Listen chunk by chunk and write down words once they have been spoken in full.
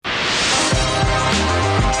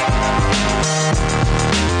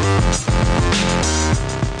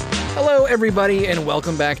everybody, and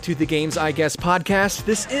welcome back to the Games I Guess podcast.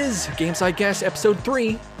 This is Games I Guess episode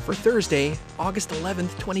 3 for Thursday, August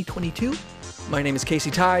 11th, 2022. My name is Casey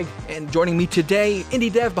Tighe, and joining me today,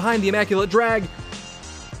 indie dev behind the Immaculate Drag,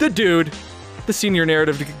 the dude, the senior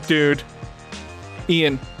narrative dude,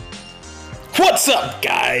 Ian. What's up,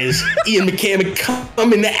 guys? Ian McCammon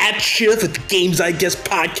coming at you for the Games I Guess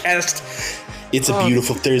podcast. It's a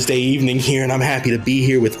beautiful Thursday evening here, and I'm happy to be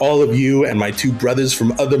here with all of you and my two brothers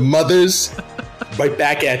from other mothers. Right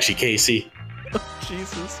back at you, Casey. Oh,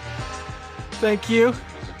 Jesus. Thank you.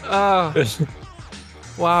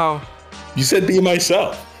 Wow. You said be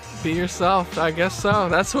myself. Be yourself, I guess so.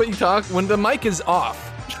 That's what you talk when the mic is off.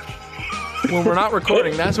 When we're not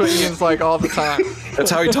recording, that's what Ian's like all the time. That's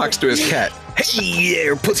how he talks to his cat. Hey,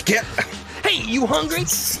 there, pussycat. Hey, you hungry?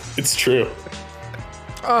 It's true.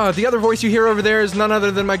 The other voice you hear over there is none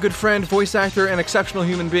other than my good friend, voice actor, and exceptional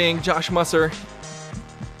human being, Josh Musser.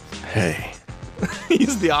 Hey.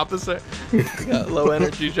 He's the opposite. We got low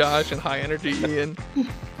energy Josh and high energy Ian.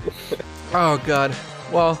 Oh, God.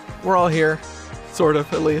 Well, we're all here. Sort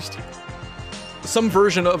of, at least. Some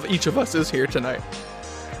version of each of us is here tonight.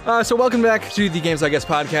 So welcome back to the Games I Guess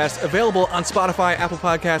podcast, available on Spotify, Apple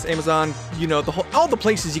Podcasts, Amazon, you know, all the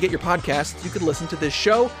places you get your podcasts. You could listen to this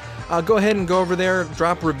show. Go ahead and go over there,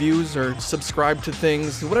 drop reviews or subscribe to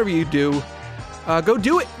things, whatever you do. Go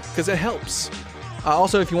do it, because it helps.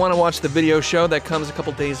 Also, if you want to watch the video show that comes a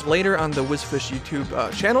couple days later on the WizFish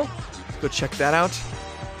YouTube channel, go check that out.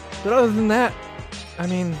 But other than that, I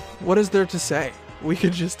mean, what is there to say? We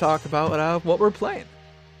could just talk about what we're playing.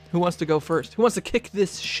 Who wants to go first? Who wants to kick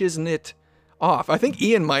this shiznit off? I think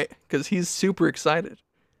Ian might, because he's super excited.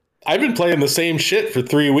 I've been playing the same shit for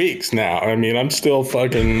 3 weeks now. I mean, I'm still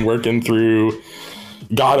fucking working through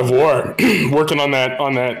God of War, working on that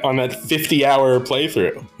 50-hour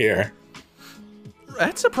playthrough here.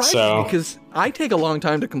 That's surprising because I take a long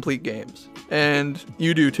time to complete games, and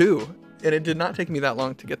you do too. And it did not take me that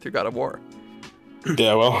long to get through God of War.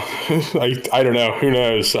 Yeah, well, I don't know. Who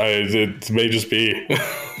knows? It may just be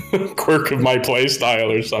a quirk of my play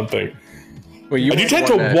style or something. Well, you tend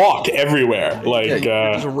to walk everywhere. Like,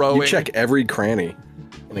 you check every cranny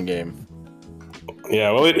in a game.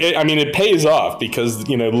 Yeah, well, it pays off because,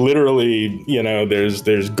 literally,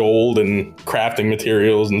 there's gold and crafting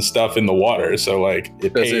materials and stuff in the water. So, like,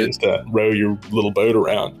 it pays to row your little boat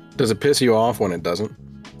around. Does it piss you off when it doesn't?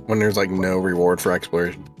 When there's, like, no reward for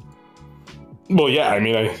exploration? Well, yeah, I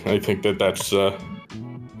mean, I think that's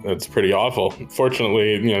pretty awful.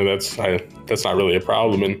 Fortunately, that's not really a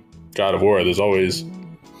problem in God of War. There's always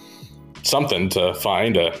something to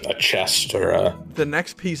find, a chest or the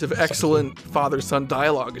next piece of excellent father-son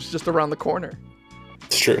dialogue is just around the corner.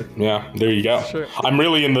 It's true. Yeah, there you go. Sure. I'm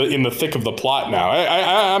really in the thick of the plot now.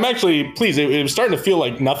 I'm actually pleased. It was starting to feel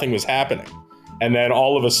like nothing was happening, and then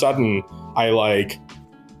all of a sudden,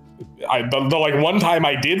 the one time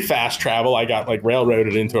I did fast travel, I got like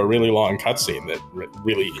railroaded into a really long cutscene that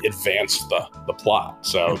really advanced the plot.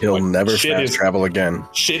 So he'll never fast travel again.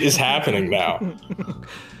 Shit is happening now.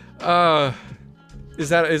 Is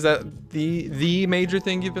that the major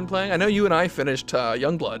thing you've been playing? I know you and I finished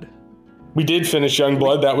Youngblood. We did finish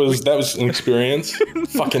Youngblood. That was an experience.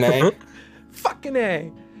 Fucking A. Fucking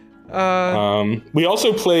A. We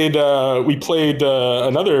also played another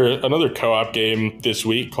co-op game this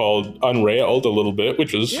week called Unrailed a little bit,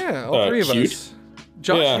 which was all three of cute. us.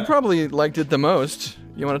 Josh, you probably liked it the most.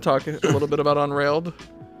 You want to talk a little bit about Unrailed?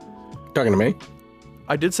 Talking to me?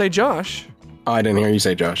 I did say Josh. Oh, I didn't hear you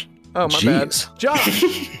say Josh. Oh, my bad.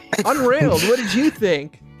 Josh, Unrailed, what did you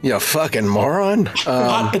think? You fucking moron.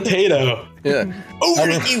 Hot potato. Yeah.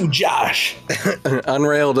 Over to you, Josh.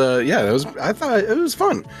 Unrailed, I thought it was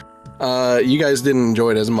fun. You guys didn't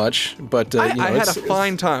enjoy it as much, but I had a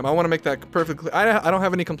fine time. I want to make that perfectly. I don't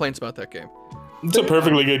have any complaints about that game. It's a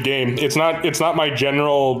perfectly good game. It's not the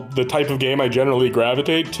type of game I generally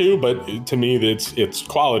gravitate to, but to me, its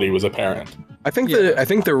quality was apparent. I think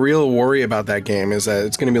the real worry about that game is that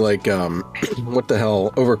it's going to be like what the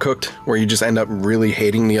hell, Overcooked, where you just end up really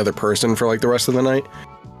hating the other person for like the rest of the night.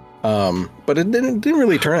 But it didn't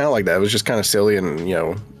really turn out like that. It was just kind of silly, and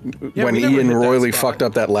when Ian royally fucked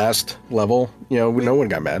up that last level, no one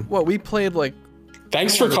got mad. Well, we played like.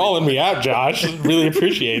 Thanks for calling me out, Josh. Really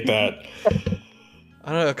appreciate that.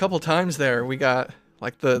 I don't know. A couple times there, we got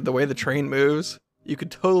like the way the train moves. You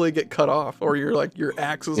could totally get cut off, or your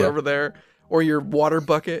axe is over there. Or your water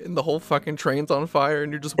bucket and the whole fucking train's on fire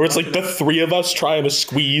and you're just... Or it's like the three of us trying to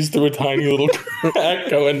squeeze through a tiny little crack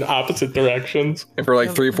going opposite directions. And for like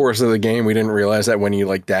 3/4 of the game, we didn't realize that when you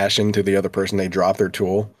like dash into the other person, they drop their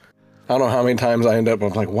tool. I don't know how many times I end up,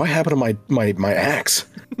 I'm like, what happened to my axe?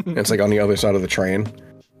 And it's like on the other side of the train.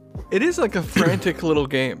 It is like a frantic little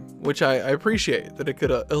game, which I appreciate that it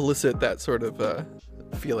could elicit that sort of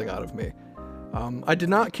feeling out of me. I did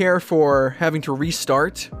not care for having to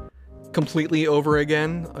restart completely over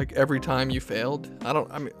again, like every time you failed. I don't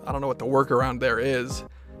know what the workaround there is.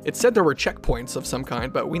 It said there were checkpoints of some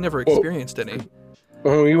kind, but we never experienced any.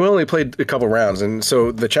 Well, we only played a couple rounds, and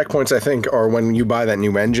so the checkpoints, I think, are when you buy that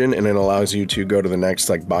new engine, and it allows you to go to the next,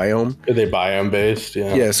 like, biome. Are they biome-based?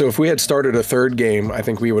 Yeah. Yeah, so if we had started a third game, I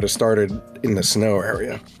think we would have started in the snow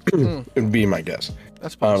area. It would be my guess.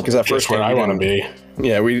 That's possible. Because that first where I want to be.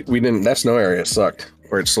 Yeah, we didn't, that snow area sucked,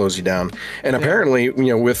 where it slows you down. And apparently,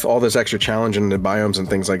 with all this extra challenge in the biomes and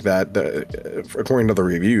things like that, according to the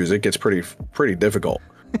reviews, it gets pretty difficult.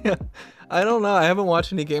 Yeah. I don't know. I haven't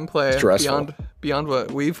watched any gameplay Stressful. beyond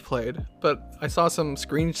what we've played, but I saw some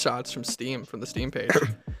screenshots from Steam, from the Steam page,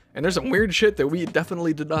 and there's some weird shit that we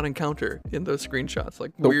definitely did not encounter in those screenshots.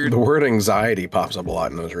 Like weird. The word anxiety pops up a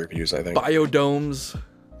lot in those reviews, I think. Biodomes,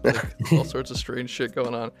 like, all sorts of strange shit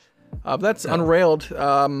going on. That's Unrailed.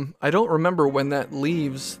 I don't remember when that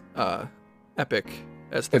leaves Epic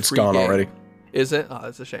as the free game. It's gone already. Is it? Oh,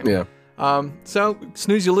 that's a shame. Yeah. So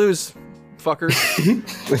snooze you lose, fuckers.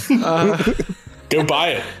 Go buy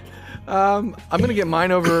it. I'm gonna get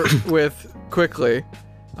mine over with quickly.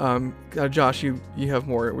 Josh, you have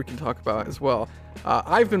more we can talk about as well.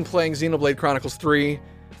 I've been playing Xenoblade Chronicles 3.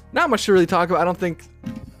 Not much to really talk about. I don't think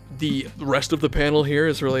the rest of the panel here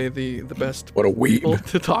is really the best What a weeb. people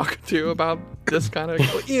to talk to about this kind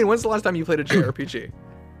of. Ian, when's the last time you played a JRPG?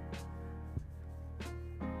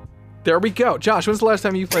 There we go. Josh, when's the last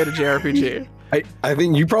time you played a JRPG? I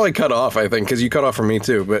think you probably cut off, because you cut off from me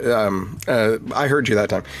too, but I heard you that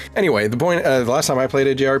time. Anyway, the point, the last time I played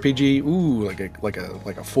a JRPG, like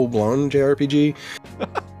a full-blown JRPG,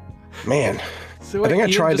 man. So I think Ian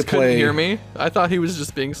I tried just to play. Couldn't hear me? I thought he was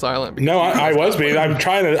just being silent. No, I was being.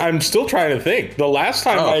 I'm still trying to think. The last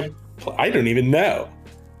time I don't even know.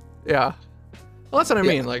 Yeah. Well, that's what I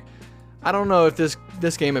mean. Like, I don't know if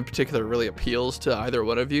this game in particular really appeals to either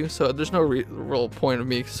one of you, so there's no real point of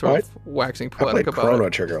me sort of waxing poetic about about Chrono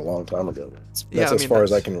it. Trigger a long time ago. Yeah, as far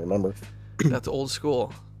as I can remember. That's old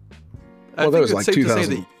school. Well, I that think was it's like safe to say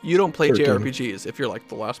that you don't play 2013. JRPGs if you're like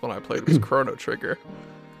the last one I played was Chrono Trigger.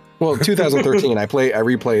 Well, 2013, I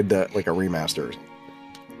replayed that like a remaster.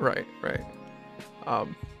 Right.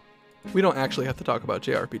 We don't actually have to talk about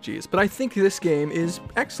JRPGs, but I think this game is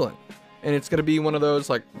excellent. And it's going to be one of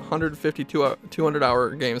those like 150 to 200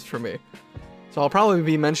 hour games for me. So I'll probably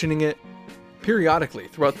be mentioning it periodically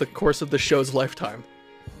throughout the course of the show's lifetime.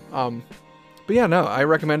 But yeah, no, I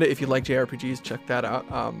recommend it. If you like JRPGs, check that out.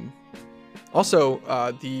 Also,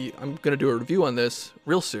 I'm going to do a review on this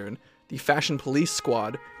real soon. The Fashion Police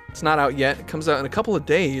Squad. It's not out yet. It comes out in a couple of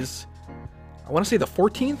days. I want to say the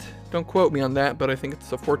 14th. Don't quote me on that, but I think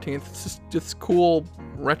it's the 14th. It's just this cool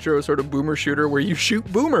retro sort of boomer shooter where you shoot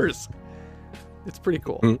boomers. It's pretty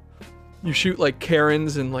cool. You shoot like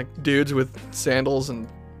Karens and like dudes with sandals and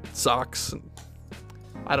socks. And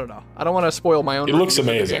I don't know. I don't want to spoil my own. It looks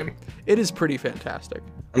review of the amazing. game. It is pretty fantastic.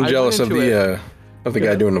 I'm jealous of the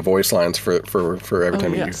guy doing the voice lines for every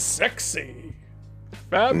time you use. Sexy.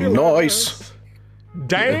 Fabulous. Nice.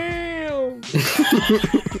 Damn.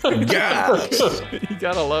 Yes. You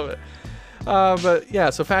gotta love it. But yeah,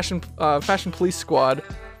 so Fashion Police Squad.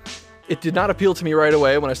 It did not appeal to me right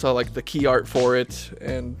away when I saw like the key art for it,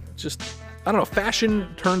 and just I don't know.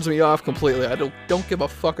 Fashion turns me off completely. I don't give a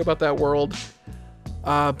fuck about that world.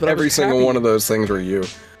 But every single one of those things were you.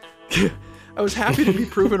 I was happy to be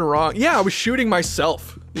proven wrong. Yeah, I was shooting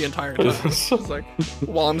myself the entire time. It's like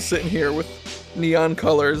while I'm sitting here with neon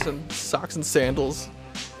colors and socks and sandals.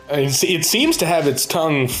 I mean, it seems to have its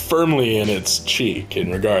tongue firmly in its cheek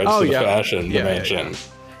in regards to the fashion dimension. Yeah.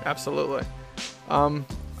 Absolutely.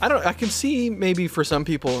 I can see maybe for some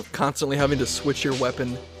people constantly having to switch your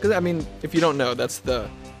weapon, because I mean, if you don't know, that's kind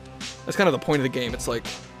of the point of the game. It's like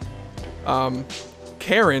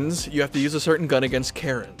Karens, you have to use a certain gun against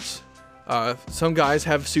Karens. Some guys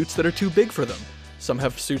have suits that are too big for them. Some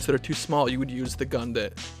have suits that are too small. You would use the gun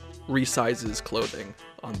that resizes clothing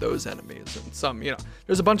on those enemies. And some,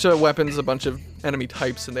 there's a bunch of weapons, a bunch of enemy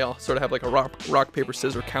types, and they all sort of have like a rock, paper,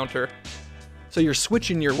 scissors counter. So you're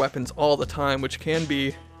switching your weapons all the time, which can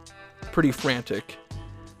be pretty frantic.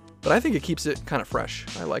 But I think it keeps it kind of fresh.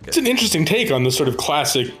 I like it. It's an interesting take on the sort of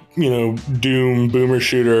classic, Doom boomer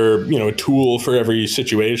shooter, tool for every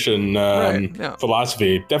situation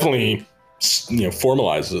philosophy. Definitely,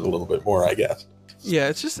 formalizes it a little bit more, I guess. Yeah,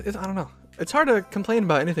 I don't know. It's hard to complain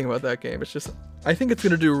about anything about that game. It's just, I think it's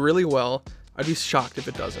going to do really well. I'd be shocked if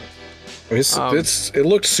it doesn't. It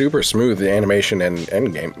looked super smooth, the animation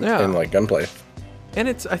and game and like gunplay. And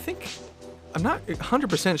I'm not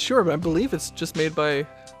 100% sure, but I believe it's just made by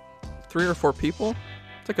 3 or 4 people.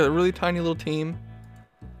 It's like a really tiny little team,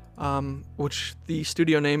 which the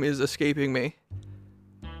studio name is escaping me.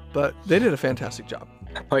 But they did a fantastic job.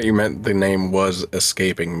 I thought you meant the name was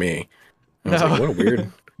escaping me. I was like, what a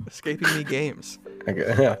weird... Escaping Me Games.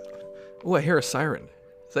 Yeah. Oh, I hear a siren.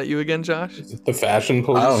 Is that you again, Josh? Is it the fashion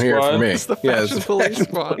police? I don't hear it from me. It's the fashion police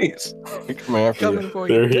squad. Coming for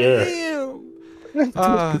you. They're here.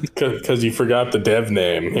 Damn. Because you forgot the dev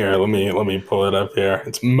name. Here, let me pull it up here.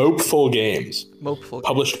 It's Mopeful Games.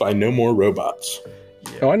 Published by No More Robots.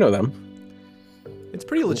 Yeah. Oh, I know them. It's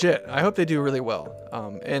pretty legit. I hope they do really well.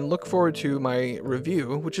 And look forward to my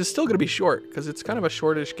review, which is still going to be short, because it's kind of a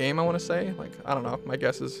shortish game, I want to say. Like, I don't know. My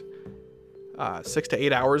guess is 6 to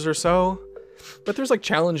 8 hours or so. But there's like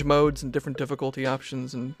challenge modes and different difficulty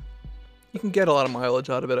options, and you can get a lot of mileage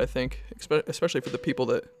out of it, I think, especially for the people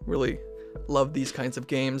that really love these kinds of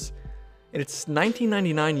games. And it's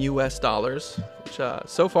 $19.99 US, which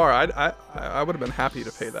so far I would have been happy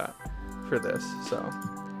to pay that for this.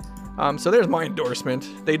 So there's my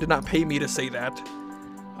endorsement. They did not pay me to say that.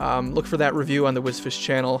 Look for that review on the WizFish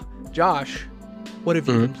channel. Josh, what have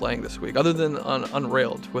you been playing this week, other than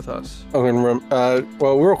Unrailed with us?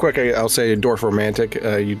 Well, real quick, I'll say Dwarf Romantic.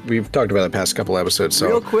 We've talked about it the past couple episodes. So.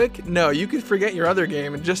 Real quick? No, you could forget your other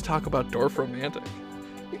game and just talk about Dwarf Romantic.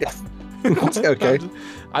 Yeah. Okay.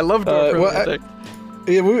 I love Dwarf Romantic.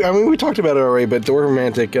 We talked about it already, but Dwarf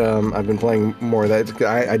Romantic, I've been playing more of that.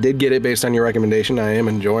 I did get it based on your recommendation. I am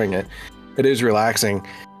enjoying it. It is relaxing.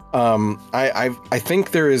 I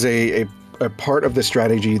think there is a part of the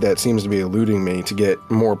strategy that seems to be eluding me to get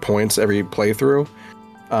more points every playthrough.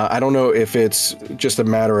 I don't know if it's just a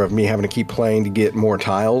matter of me having to keep playing to get more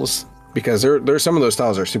tiles, because there's some of those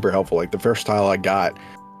tiles that are super helpful. Like the first tile I got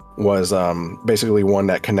was basically one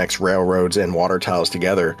that connects railroads and water tiles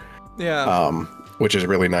together. Yeah. Which is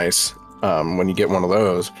really nice when you get one of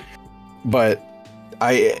those. But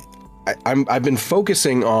I've been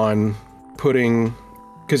focusing on putting,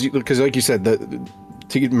 because like you said,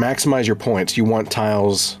 to maximize your points, you want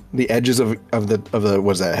tiles, the edges of the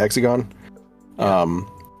what's that, hexagon,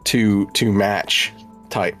 to match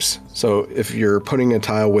types. So if you're putting a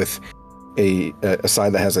tile with a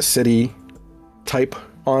side that has a city type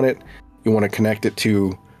on it, you want to connect it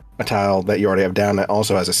to a tile that you already have down that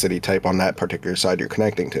also has a city type on that particular side you're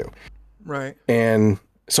connecting to. Right. And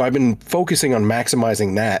so I've been focusing on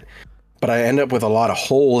maximizing that, but I end up with a lot of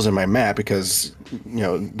holes in my map because,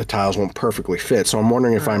 the tiles won't perfectly fit. So I'm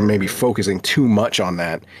wondering if I'm maybe focusing too much on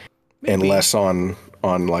that and less on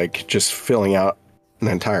like just filling out an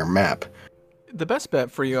entire map. The best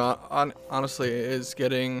bet for you, honestly, is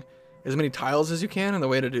getting as many tiles as you can, and the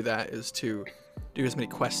way to do that is to do as many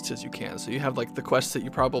quests as you can. So you have like the quests that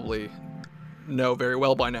you probably know very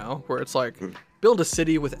well by now, where it's like build a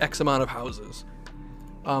city with X amount of houses.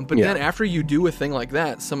 Then after you do a thing like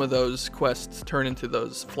that, some of those quests turn into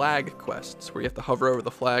those flag quests where you have to hover over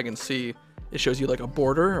the flag and see, it shows you like a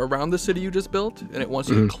border around the city you just built, and it wants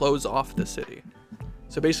you to close off the city.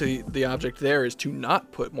 So basically the object there is to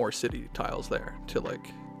not put more city tiles there, to like...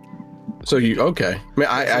 So okay.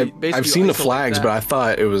 I mean, I've seen the flags, but I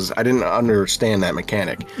thought I didn't understand that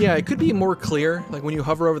mechanic. Yeah, it could be more clear. Like when you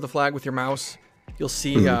hover over the flag with your mouse, you'll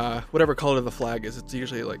see whatever color the flag is. It's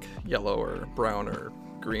usually like yellow or brown or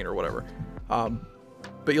green or whatever.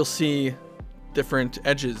 But you'll see different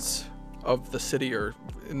edges of the city, or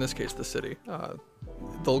in this case, the city.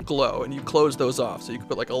 They'll glow, and you close those off. So you can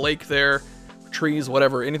put like a lake there, trees,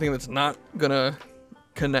 whatever, anything that's not gonna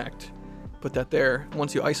connect. Put that there.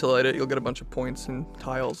 Once you isolate it, you'll get a bunch of points and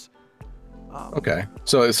tiles. Okay,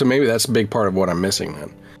 so maybe that's a big part of what I'm missing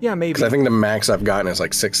then. Yeah, maybe. Because I think the max I've gotten is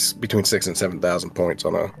like between 6,000 and 7,000 points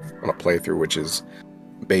on a playthrough, which is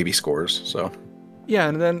baby scores. So. Yeah,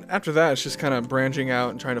 and then after that, it's just kind of branching out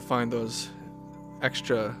and trying to find those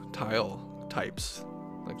extra tile types,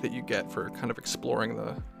 like that you get for kind of exploring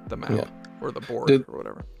the map or the board or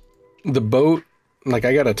whatever. The boat. Like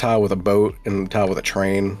I got a tile with a boat and a tile with a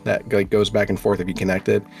train that like goes back and forth if you connect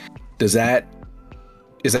it. Is that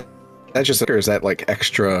just, or is that like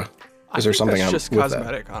extra? Is there something? It's just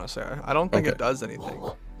cosmetic, honestly. I don't think it does anything.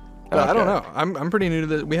 I don't know. I'm pretty new to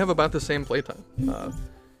this. We have about the same playtime.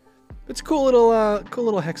 It's a cool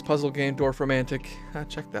little hex puzzle game, Dwarf Romantic.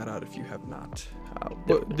 Check that out if you have not.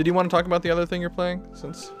 Did you want to talk about the other thing you're playing?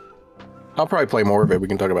 Since I'll probably play more of it. We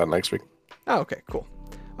can talk about it next week. Oh, okay, cool.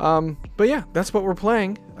 But yeah, that's what we're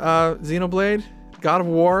playing. Xenoblade, God of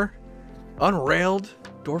War, Unrailed,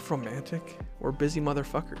 Dwarf Romantic. We're busy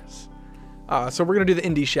motherfuckers. So we're going to do the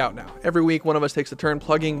indie shout now. Every week, one of us takes a turn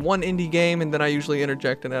plugging one indie game, and then I usually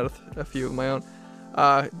interject and add a few of my own.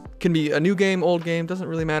 Can be a new game, old game, doesn't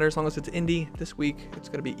really matter as long as it's indie. This week, it's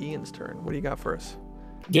going to be Ian's turn. What do you got for us?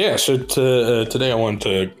 Yeah, so today I want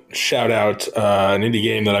to shout out an indie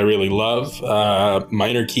game that I really love,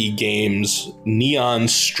 Minor Key Games' Neon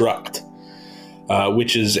Struct,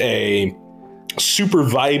 which is a super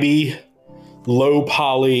vibey, low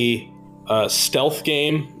poly stealth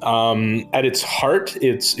game. At its heart,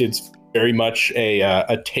 it's very much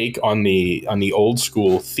a take on the old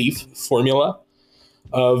school Thief formula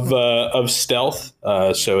of stealth.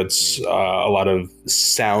 So it's a lot of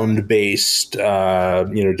sound based,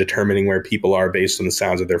 determining where people are based on the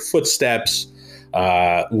sounds of their footsteps,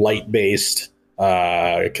 light based,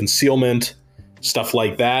 concealment, stuff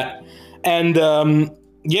like that. And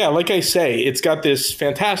yeah, like I say, it's got this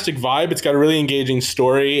fantastic vibe. It's got a really engaging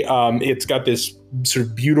story. It's got this sort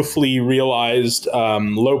of beautifully realized,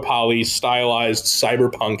 low poly, stylized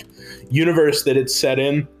cyberpunk universe that it's set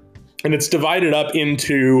in. And it's divided up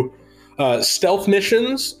into stealth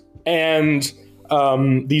missions and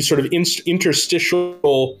these sort of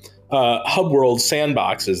interstitial hub world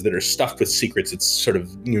sandboxes that are stuffed with secrets. It's sort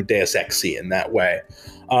of Deus Ex-y in that way.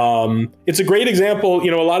 It's a great example.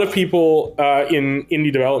 A lot of people in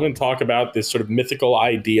indie development talk about this sort of mythical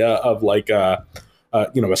idea of like a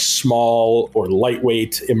small or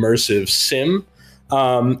lightweight immersive sim.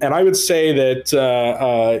 And I would say that,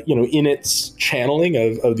 in its channeling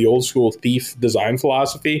of the old school Thief design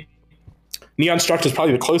philosophy, Neon Struct is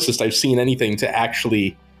probably the closest I've seen anything to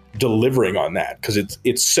actually delivering on that, because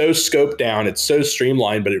it's so scoped down, it's so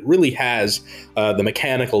streamlined, but it really has the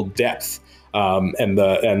mechanical depth and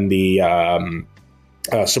the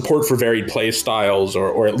support for varied play styles,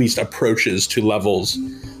 or at least approaches to levels,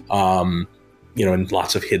 and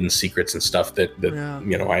lots of hidden secrets and stuff that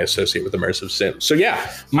I associate with immersive sim. So yeah,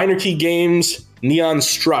 Minor Key Games, Neon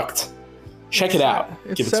Struct. Check it out.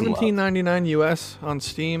 It's Give it some love. $17.99 US on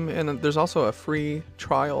Steam, and there's also a free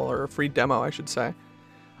trial, or a free demo, I should say.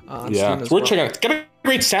 On Steam as we're well. checking out. It's got a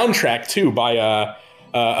great soundtrack too by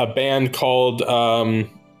a band called I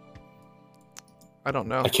don't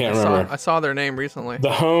know. I can't remember. I saw their name recently.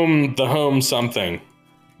 The Home something.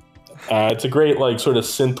 It's a great sort of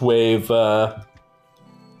synthwave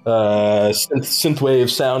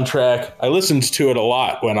soundtrack. I listened to it a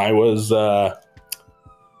lot when I was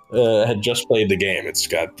had just played the game. It's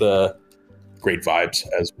got great vibes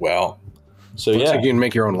as well. So Looks like you can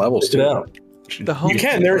make your own levels too. You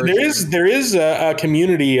can. There is a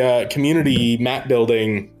community map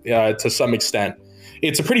building to some extent.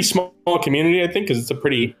 It's a pretty small community, I think, because it's a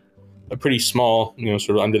pretty small,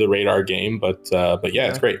 sort of under the radar game. But yeah,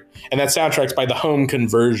 it's great. And that soundtrack's by the Home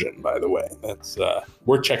Conversion, by the way. That's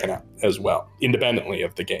worth checking out as well, independently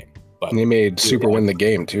of the game. But they made Super Win the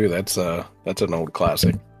Game too. That's an old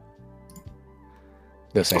classic.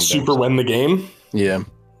 Super Win the Game. Yeah.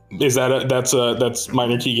 Is that that's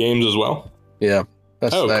Minor Key Games as well? Yeah.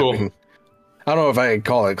 Cool. I don't know if I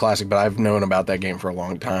call it classic, but I've known about that game for a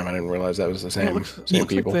long time. I didn't realize that was the same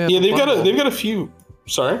people. Like they've got a few.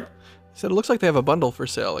 Sorry. So it looks like they have a bundle for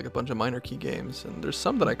sale, like a bunch of Minor Key games, and there's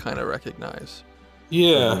some that I kind of recognize.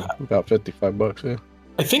 Yeah. About $55, yeah.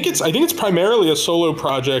 I think it's primarily a solo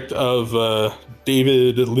project of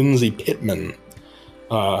David Lindsay Pittman,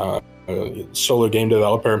 solo game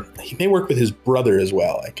developer. He may work with his brother as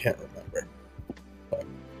well. I can't remember. But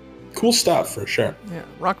cool stuff for sure. Yeah.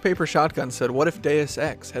 Rock Paper Shotgun said, "What if Deus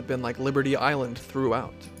Ex had been like Liberty Island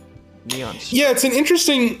throughout?" Neon Struct. Yeah, it's an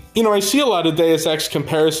interesting, I see a lot of Deus Ex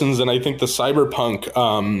comparisons, and I think the cyberpunk,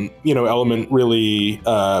 element really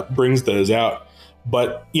brings those out.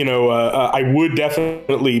 But, I would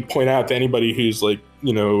definitely point out to anybody who's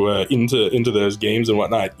into those games and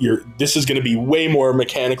whatnot, this is going to be way more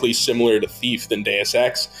mechanically similar to Thief than Deus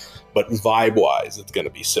Ex, but vibe-wise, it's going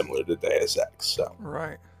to be similar to Deus Ex. So.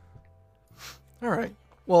 Right. All right.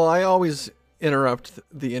 Well, I always interrupt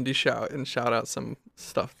the indie shout and shout out some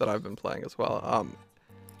stuff that I've been playing as well.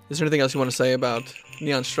 Is there anything else you want to say about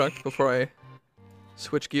Neon Struct before I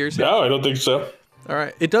switch gears here? No, I don't think so. All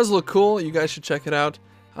right. It does look cool. You guys should check it out.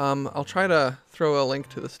 I'll try to throw a link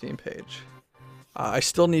to the Steam page. I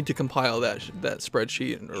still need to compile that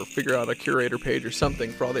spreadsheet or figure out a curator page or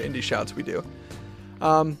something for all the indie shouts we do.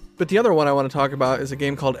 But the other one I want to talk about is a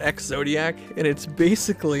game called X Zodiac, and it's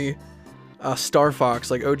basically Star Fox,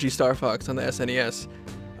 like OG Star Fox on the SNES.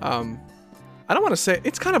 I don't want to say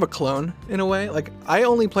it's kind of a clone in a way. Like, I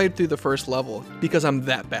only played through the first level because I'm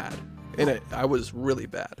that bad, and I was really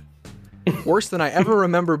bad, worse than I ever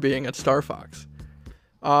remember being at Star Fox.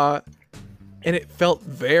 And it felt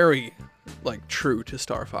very, like true to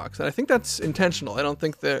Star Fox, and I think that's intentional. I don't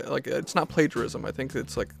think that like it's not plagiarism. I think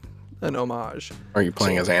it's like an homage. Are you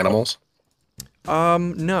playing as animals?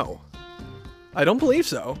 No, I don't believe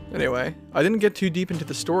so. Anyway, I didn't get too deep into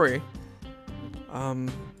the story.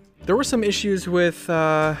 There were some issues with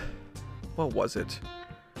what was it?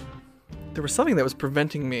 There was something that was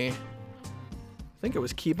preventing me. I think it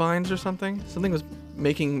was keybinds or something. Something was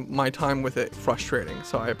making my time with it frustrating.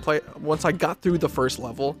 So once I got through the first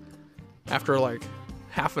level, after like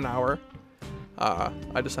half an hour,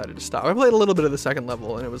 I decided to stop. I played a little bit of the second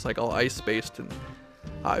level, and it was like all ice-based, and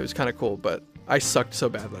it was kind of cool, but I sucked so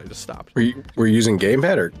bad that I just stopped. Were you using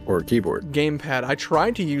gamepad or keyboard? Gamepad. I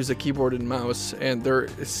tried to use a keyboard and mouse, and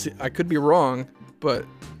I could be wrong, but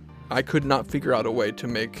I could not figure out a way to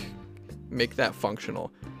make that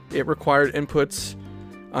functional. It required inputs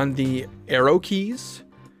on the arrow keys,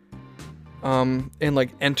 and like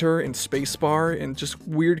enter and spacebar and just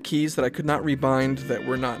weird keys that I could not rebind that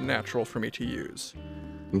were not natural for me to use.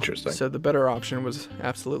 Interesting. So the better option was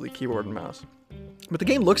absolutely keyboard and mouse. But the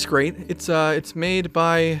game looks great. It's made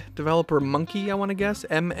by developer Monkey, I want to guess,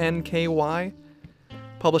 MNKY,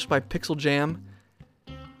 published by Pixel Jam.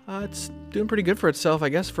 It's doing pretty good for itself, I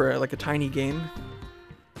guess, for like a tiny game.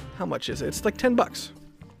 How much is it? It's like $10.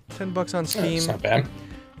 $10 on Steam. That's not bad.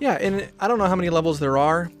 Yeah, and I don't know how many levels there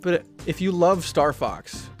are, but if you love Star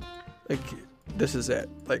Fox, like, this is it.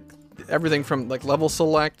 Like, everything from like level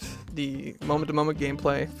select, the moment-to-moment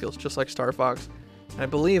gameplay feels just like Star Fox. And I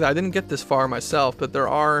believe, I didn't get this far myself, but there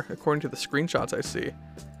are, according to the screenshots I see,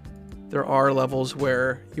 there are levels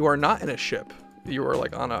where you are not in a ship. You are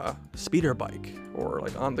like on a speeder bike or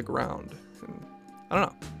like on the ground. And I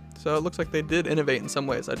don't know. So it looks like they did innovate in some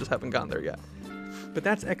ways. I just haven't gotten there yet. But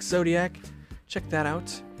that's X-Zodiac. Check that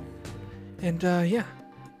out. And yeah,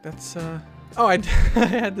 that's oh, I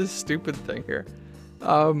had this stupid thing here.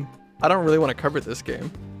 I don't really want to cover this game.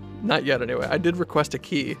 Not yet anyway. I did request a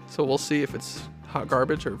key, so we'll see if it's hot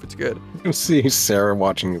garbage or if it's good. You'll see Sarah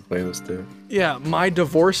watching you play this too. Yeah, my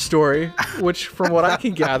divorce story, which from what I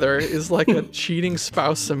can gather is like a cheating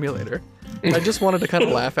spouse simulator. I just wanted to kind of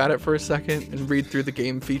laugh at it for a second and read through the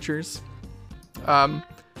game features. And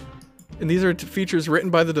these are features written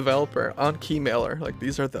by the developer on Keymailer. Like,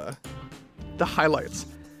 these are the highlights.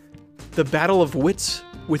 The battle of wits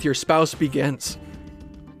with your spouse begins.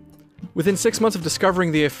 Within 6 months of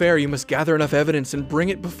discovering the affair, you must gather enough evidence and bring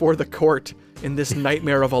it before the court. In this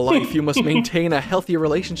nightmare of a life, you must maintain a healthy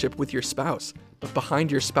relationship with your spouse. But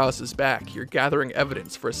behind your spouse's back, you're gathering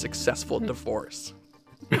evidence for a successful divorce.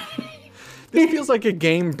 This feels like a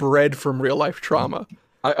game bred from real-life trauma.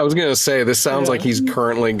 I was gonna say, this sounds like he's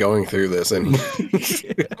currently going through this, and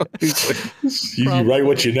you write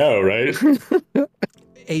what you know, right?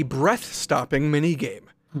 A breath-stopping minigame.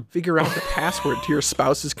 Figure out the password to your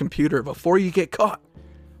spouse's computer before you get caught.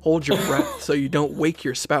 Hold your breath so you don't wake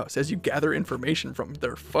your spouse as you gather information from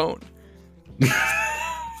their phone.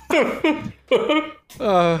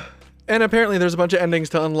 And apparently there's a bunch of endings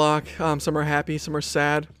to unlock. Some are happy, some are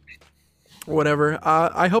sad, or whatever.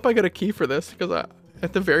 I hope I get a key for this, because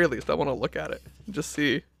at the very least, I want to look at it and just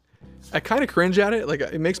see. I kind of cringe at it. Like,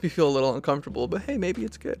 it makes me feel a little uncomfortable, but hey, maybe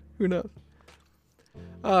it's good. Who knows?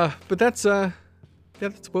 But that's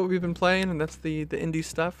what we've been playing, and that's the indie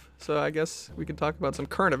stuff. So I guess we can talk about some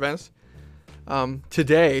current events.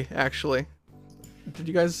 Today, actually, did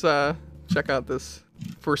you guys check out this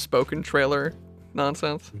Forspoken trailer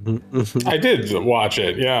nonsense? I did watch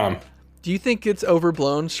it, yeah. Do you think it's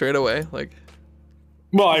overblown straight away? Like,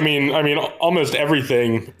 well, I mean, almost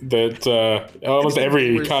everything almost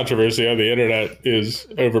every controversy on the internet is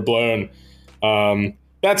overblown.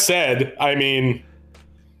 That said, I mean,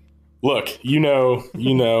 look, you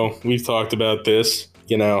know, we've talked about this.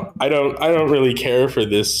 You know, I don't really care for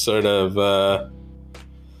this sort of,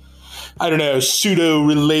 I don't know, pseudo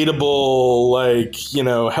relatable, like, you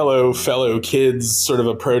know, hello fellow kids sort of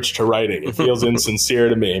approach to writing. It feels insincere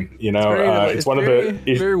to me. You know, it's one very, of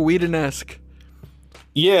the very Whedon-esque.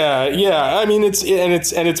 Yeah. I mean, it's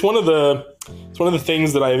one of the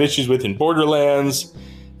things that I have issues with in Borderlands,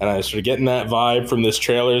 and I sort of getting that vibe from this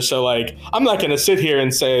trailer. So, like, I'm not going to sit here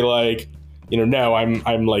and say, like, you know, no,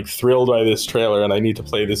 I'm like thrilled by this trailer and I need to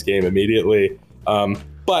play this game immediately.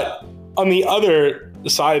 But on the other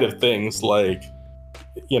side of things, like,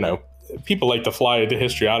 you know, people like to fly into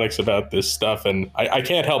histrionics about this stuff, and I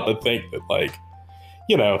can't help but think that, like,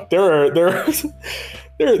 you know, there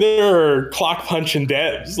are clock punching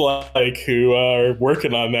devs like who are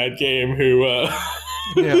working on that game who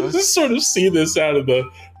sort of see this out of their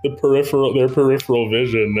peripheral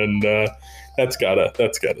vision, and That's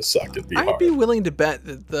gotta suck to be hard. I'd be willing to bet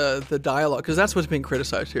that the dialogue, because that's what's being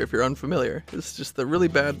criticized here if you're unfamiliar, it's just the really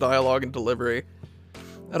bad dialogue and delivery.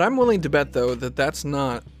 And I'm willing to bet, though, that that's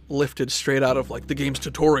not lifted straight out of like the game's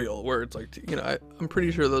tutorial, where it's like, you know, I'm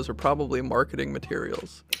pretty sure those are probably marketing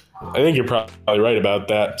materials. I think you're probably right about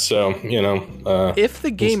that. So, you know, if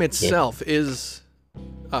the game itself is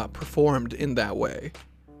performed in that way,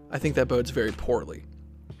 I think that bodes very poorly.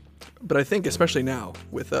 But I think especially now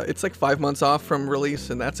with it's like 5 months off from release,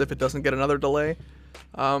 and that's if it doesn't get another delay.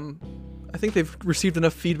 I think they've received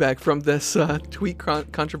enough feedback from this tweet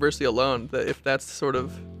controversy alone that if that's sort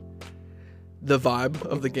of the vibe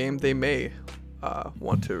of the game, they may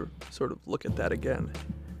want to sort of look at that again.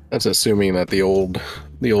 That's assuming that the old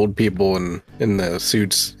people in the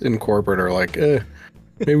suits in corporate are like,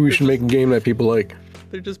 maybe we should make a game that people like.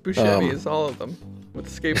 They're just Buscemi's, all of them, with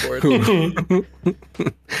skateboards.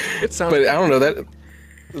 It sounds. But I don't know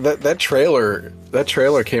that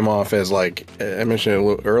trailer came off as, like I mentioned it a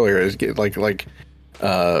little earlier, is like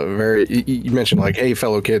very. You mentioned like, hey,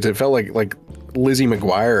 fellow kids. It felt like Lizzie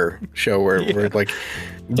McGuire show where like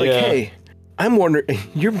hey, I'm wondering.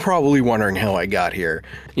 You're probably wondering how I got here.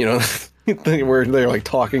 You know, where they're like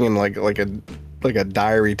talking in like a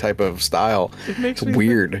diary type of style. It's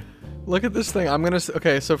weird. Look at this thing.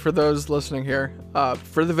 Okay, so for those listening here,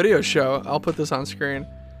 for the video show, I'll put this on screen.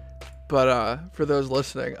 But for those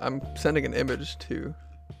listening, I'm sending an image to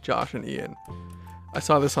Josh and Ian. I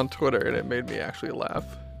saw this on Twitter and it made me actually laugh.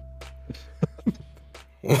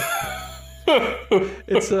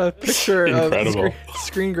 It's a picture of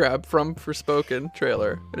screen grab from Forspoken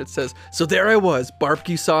trailer, and it says, "So there I was,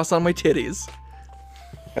 barbecue sauce on my titties."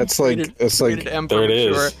 That's like M there it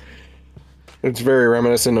is. Sure. It's very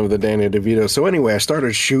reminiscent of the Danny DeVito. So anyway, I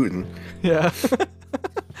started shooting. Yeah.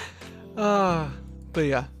 But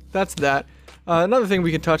yeah, that's that. Another thing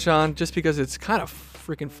we can touch on, just because it's kind of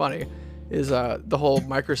freaking funny, is the whole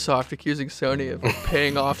Microsoft accusing Sony of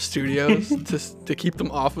paying off studios to keep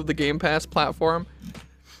them off of the Game Pass platform.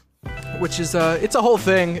 Which is, it's a whole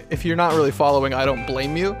thing. If you're not really following, I don't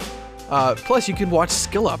blame you. Plus, you can watch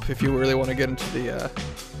Skill Up if you really want to get into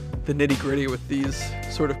the nitty-gritty with these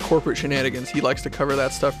sort of corporate shenanigans. He likes to cover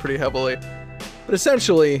that stuff pretty heavily. But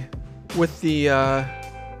essentially, with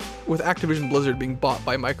Activision Blizzard being bought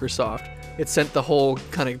by Microsoft, it sent the whole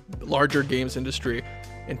kind of larger games industry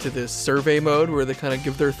into this survey mode where they kind of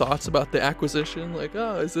give their thoughts about the acquisition, like,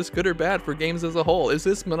 oh, is this good or bad for games as a whole? Is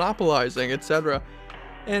this monopolizing, etc.?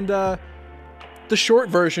 And the short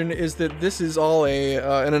version is that this is all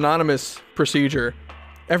an anonymous procedure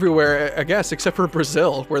everywhere, I guess, except for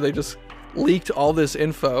Brazil, where they just leaked all this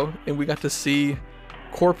info, and we got to see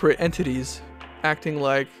corporate entities acting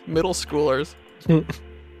like middle schoolers.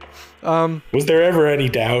 Was there ever any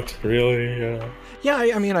doubt, really? Yeah,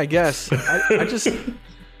 I mean, I guess. I just,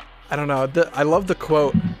 I don't know. I love the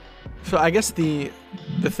quote. So I guess the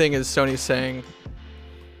thing is Sony's saying,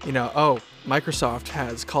 you know, oh, Microsoft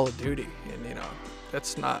has Call of Duty, and, you know,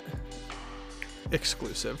 that's not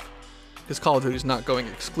exclusive. Because Call of Duty is not going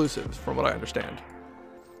exclusive, from what I understand.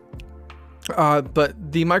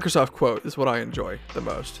 But the Microsoft quote is what I enjoy the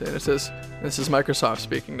most. And it says, this is Microsoft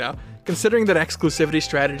speaking now, considering that exclusivity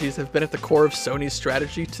strategies have been at the core of Sony's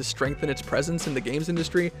strategy to strengthen its presence in the games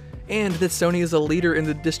industry, and that Sony is a leader in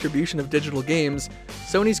the distribution of digital games,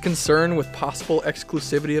 Sony's concern with possible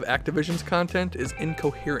exclusivity of Activision's content is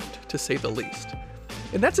incoherent, to say the least.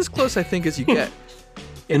 And that's as close, I think, as you get.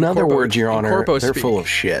 In other words, Your Honor, they're full of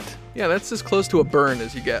shit. Yeah, that's as close to a burn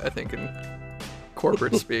as you get, I think, in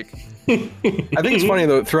corporate speak. I think it's funny,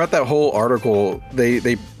 though, throughout that whole article,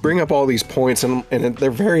 they bring up all these points, and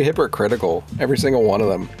they're very hypocritical, every single one of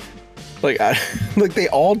them. Like, like they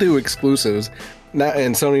all do exclusives. Now,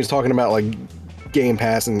 and Sony's talking about, like, Game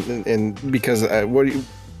Pass, and because, what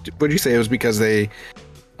did you say? It was because they,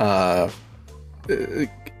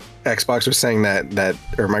 Xbox was saying that,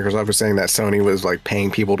 or Microsoft was saying that Sony was, like, paying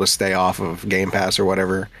people to stay off of Game Pass or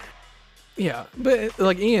whatever. Yeah, but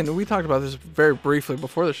like Ian, we talked about this very briefly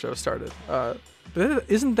before the show started. But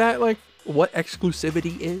isn't that like what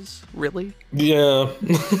exclusivity is, really? Yeah.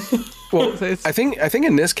 Well, I think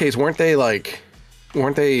in this case, weren't they? I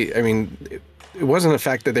mean, it wasn't the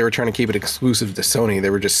fact that they were trying to keep it exclusive to Sony. They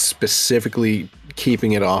were just specifically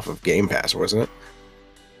keeping it off of Game Pass, wasn't it?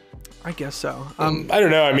 I guess so. I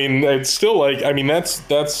don't know. I mean, it's still like, I mean, that's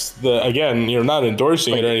the, again, you're not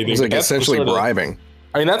endorsing it or anything. It's like essentially bribing.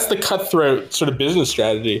 I mean, that's the cutthroat sort of business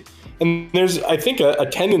strategy. And there's, I think, a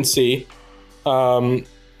tendency, amongst,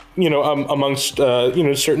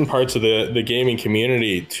 certain parts of the gaming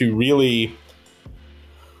community to really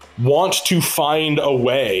want to find a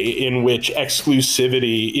way in which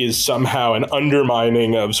exclusivity is somehow an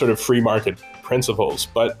undermining of sort of free market principles.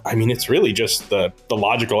 But I mean, it's really just the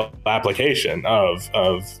logical application of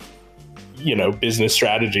business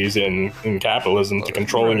strategies in capitalism to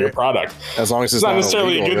controlling your product. As long as it's not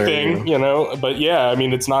necessarily illegal, a good thing, but yeah, I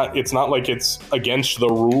mean, it's not like it's against the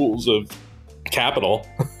rules of capital.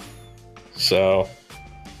 So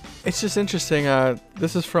it's just interesting.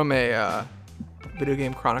 This is from a Video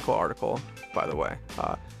Game Chronicle article, by the way.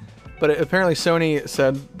 But apparently Sony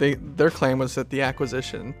said their claim was that the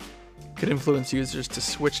acquisition could influence users to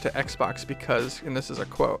switch to Xbox because, and this is a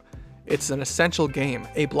quote, "It's an essential game,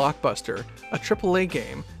 a blockbuster, a AAA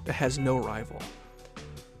game that has no rival."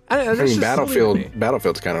 I mean,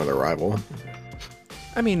 Battlefield's kind of their rival.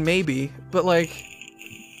 I mean, maybe, but like,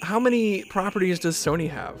 how many properties does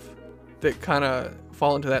Sony have that kind of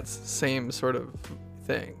fall into that same sort of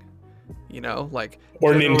thing? Like,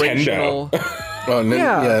 or Nintendo.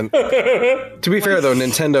 Yeah. To be fair, though,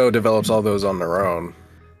 Nintendo develops all those on their own.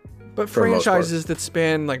 But franchises that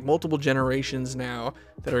span like multiple generations now,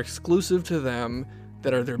 that are exclusive to them,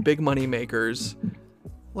 that are their big money makers,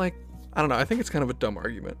 like, I don't know. I think it's kind of a dumb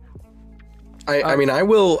argument. I mean, I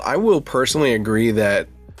will personally agree that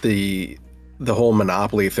the whole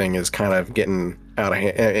monopoly thing is kind of getting out of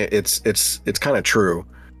hand. It's kind of true.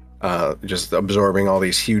 Just absorbing all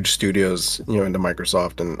these huge studios, into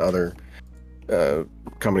Microsoft and other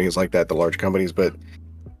companies like that, the large companies. But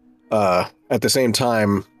at the same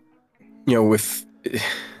time, with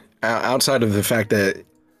outside of the fact that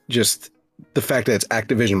it's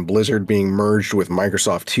Activision Blizzard being merged with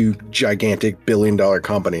Microsoft, two gigantic billion-dollar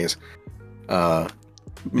companies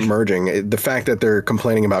merging, the fact that they're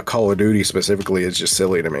complaining about Call of Duty specifically is just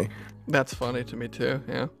silly to me. That's funny to me too.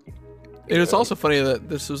 Yeah. It was also funny that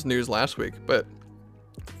this was news last week, but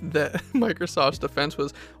that Microsoft's defense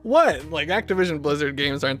was, what? Like, Activision Blizzard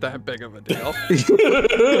games aren't that big of a deal.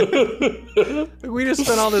 We just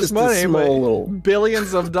spent all this money,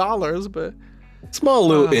 billions of dollars, but small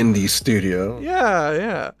little indie studio.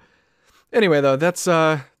 Yeah. Anyway, though, that's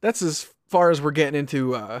as far as we're getting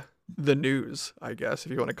into the news, I guess,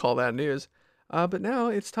 if you want to call that news. But now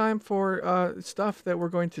it's time for stuff that we're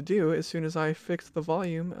going to do as soon as I fix the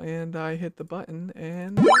volume and I hit the button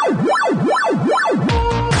and...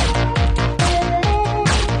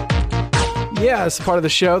 Yeah, it's part of the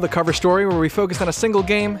show, the cover story, where we focused on a single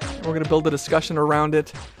game and we're going to build a discussion around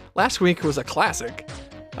it. Last week was a classic.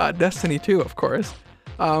 Destiny 2, of course.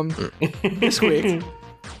 This week,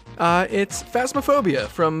 it's Phasmophobia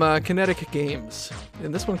from Kinetic Games.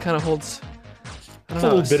 And this one kind of holds... It's a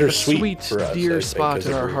little bittersweet for us, dear spot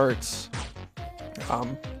in our hearts.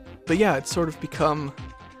 But yeah, it's sort of become.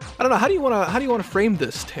 I don't know. How do you want to frame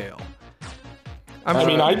this tale?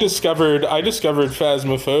 I discovered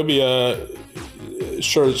Phasmophobia.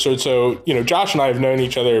 So Josh and I have known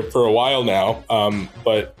each other for a while now.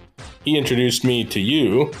 But he introduced me to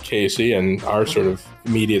you, Casey, and our sort of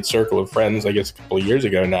immediate circle of friends, I guess, a couple of years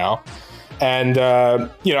ago now. And,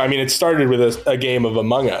 it started with a game of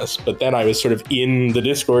Among Us, but then I was sort of in the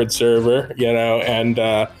Discord server, and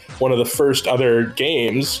one of the first other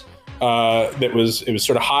games it was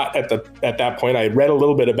sort of hot at that point. I had read a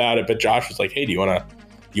little bit about it, but Josh was like, hey, do you want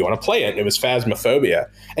to play it? And it was Phasmophobia.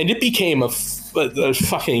 And it became a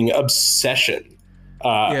fucking obsession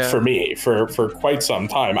for me for quite some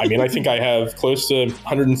time. I mean, I think I have close to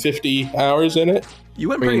 150 hours in it. You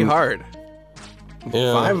went pretty hard.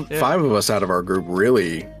 Yeah. Five of us out of our group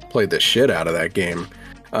really played the shit out of that game.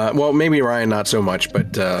 Well, maybe Ryan not so much,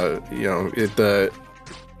 but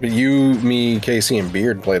you, me, Casey, and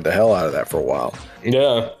Beard played the hell out of that for a while.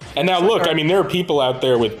 Yeah, and now look, I mean, there are people out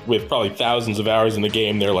there with probably thousands of hours in the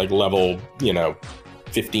game. They're like level,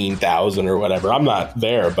 15,000 or whatever. I'm not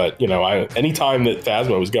there, but anytime that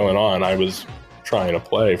Phasmo was going on, I was trying to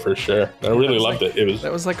play for sure. I really loved it.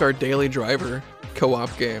 That was like our daily driver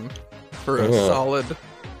co-op game. For a solid,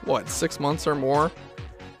 6 months or more?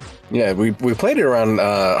 Yeah, we played it around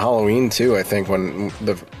Halloween too, I think, when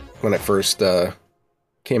it first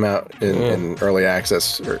came out in early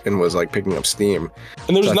access and was like picking up steam.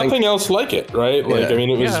 And there was nothing else like it, right? Like, I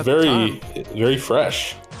mean, it was very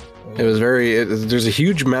fresh. It was there's a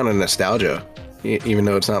huge amount of nostalgia, even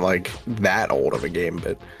though it's not like that old of a game,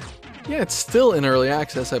 but... Yeah, it's still in early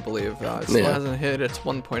access, I believe. It still hasn't hit its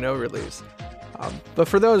 1.0 release. But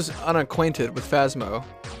for those unacquainted with Phasmo,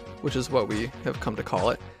 which is what we have come to call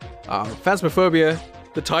it, Phasmophobia,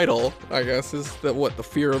 the title, I guess, is the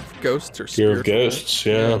fear of ghosts or fear of ghosts,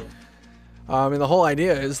 yeah. And the whole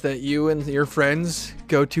idea is that you and your friends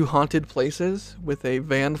go to haunted places with a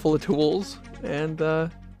van full of tools and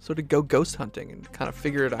sort of go ghost hunting and kind of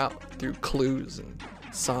figure it out through clues and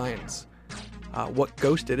signs, what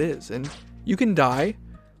ghost it is. And you can die,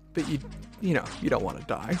 but you don't want to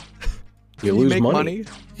die. You lose make money.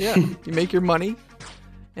 Yeah, you make your money,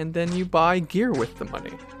 and then you buy gear with the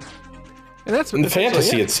money. And that's what the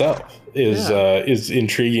fantasy itself is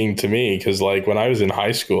intriguing to me, because like when I was in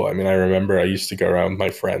high school, I mean, I remember I used to go around with my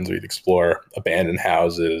friends. We'd explore abandoned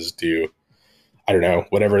houses, do, I don't know,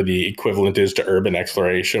 whatever the equivalent is to urban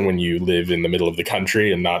exploration when you live in the middle of the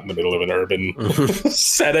country and not in the middle of an urban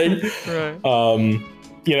setting. Right.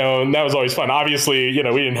 You know, and that was always fun. Obviously, you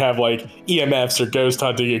know, we didn't have like EMFs or ghost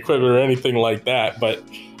hunting equipment or anything like that. But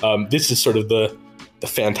this is sort of the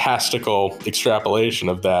fantastical extrapolation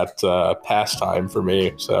of that pastime for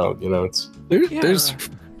me. So, you know, it's there's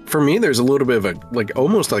for me, there's a little bit of a like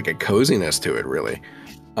almost like a coziness to it, really.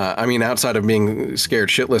 I mean, outside of being scared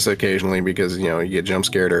shitless occasionally because, you know, you get jump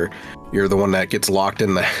scared or you're the one that gets locked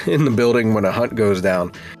in the building when a hunt goes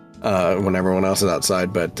down when everyone else is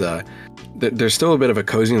outside. But there's still a bit of a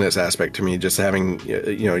coziness aspect to me, just having,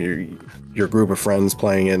 you know, your group of friends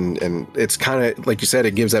playing, and it's kind of like you said,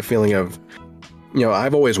 it gives that feeling of, you know,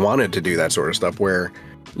 I've always wanted to do that sort of stuff where,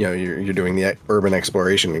 you know, you're doing the urban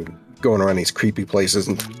exploration and going around these creepy places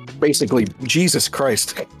and basically, Jesus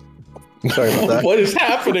Christ. Sorry about that. What is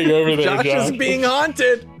happening over there, Josh is being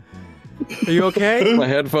haunted. Are you okay? My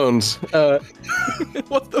headphones.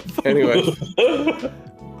 What the fuck? Anyway.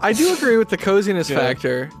 I do agree with the coziness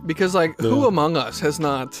factor, because like who among us has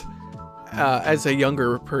not, as a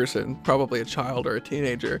younger person, probably a child or a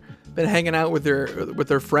teenager, been hanging out with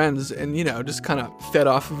their friends and, you know, just kind of fed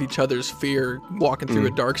off of each other's fear, walking through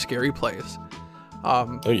a dark, scary place.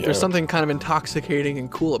 There's something kind of intoxicating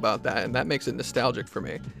and cool about that, and that makes it nostalgic for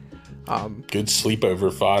me. Good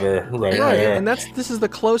sleepover fodder right there. And this is the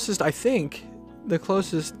closest, I think,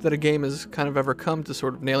 that a game has kind of ever come to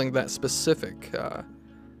sort of nailing that specific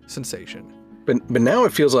sensation. But now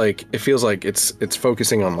it feels like it's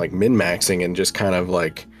focusing on like min-maxing and just kind of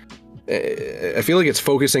like, I feel like it's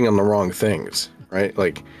focusing on the wrong things, right?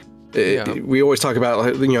 Like we always talk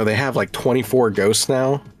about, you know, they have like 24 ghosts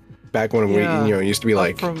now. Back when we, you know, it used to be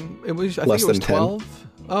like I less think than 12.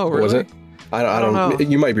 Oh, really? Was it? I don't know.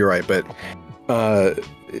 You might be right, but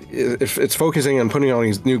if it's focusing on putting on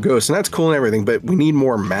these new ghosts, and that's cool and everything, but we need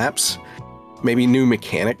more maps, maybe new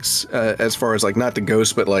mechanics, as far as like not the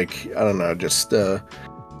ghosts, but like, I don't know, just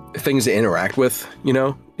things to interact with, you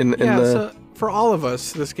know? So for all of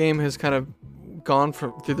us, this game has kind of gone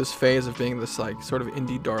through this phase of being this like sort of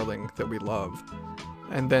indie darling that we love.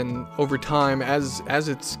 And then over time, as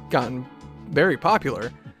it's gotten very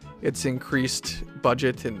popular, it's increased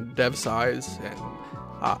budget and dev size and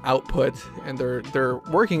output, and they're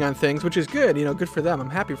working on things, which is good, you know, good for them. I'm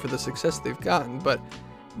happy for the success they've gotten, but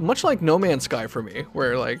much like No Man's Sky for me,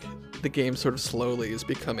 where like the game sort of slowly is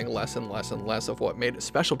becoming less and less and less of what made it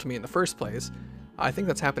special to me in the first place, I think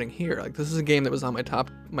that's happening here. Like, this is a game that was on my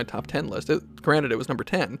top 10 list. Granted, it was number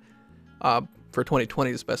 10 for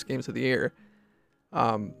 2020's best games of the year.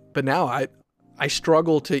 But now I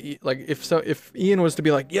struggle to, like, if Ian was to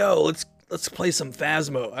be like, yo, let's play some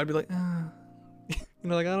Phasmo, I'd be like, you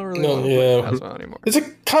know, like, I don't really want to play Phasmo anymore. It's a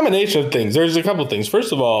combination of things. There's a couple of things.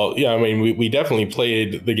 First of all, yeah, I mean, we definitely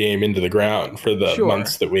played the game into the ground for the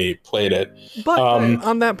months that we played it. But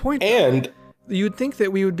on that point, you'd think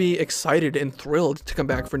that we would be excited and thrilled to come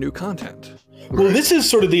back for new content. Well, this is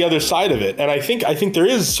sort of the other side of it, and I think there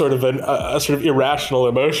is sort of a sort of irrational,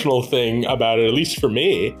 emotional thing about it, at least for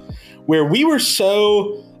me, where we were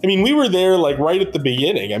so. I mean, we were there like right at the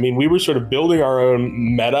beginning. I mean, we were sort of building our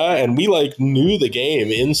own meta, and we like knew the game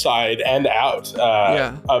inside and out.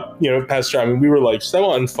 You know, Pastor. I mean, we were like so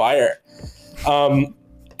on fire.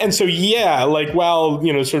 And so, yeah, like, while,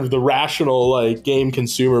 you know, sort of the rational like game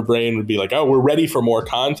consumer brain would be like, oh, we're ready for more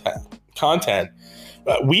content.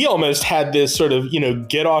 We almost had this sort of, you know,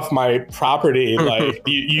 get off my property, like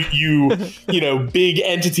you know, big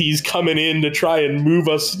entities coming in to try and move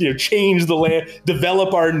us, you know, change the land,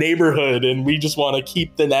 develop our neighborhood, and we just want to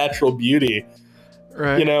keep the natural beauty,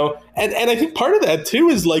 right? You know, and I think part of that too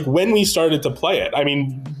is like when we started to play it. I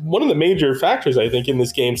mean, one of the major factors I think in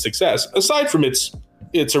this game's success, aside from its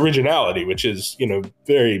originality, which is, you know,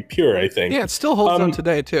 very pure, I think. Yeah, it still holds on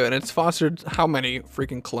today too, and it's fostered how many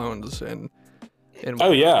freaking clones and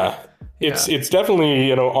oh yeah, it's definitely,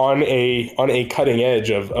 you know, on a cutting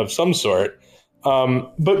edge of some sort.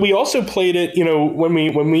 But we also played it, you know, when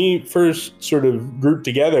we first sort of grouped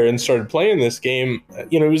together and started playing this game,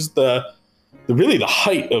 you know, it was the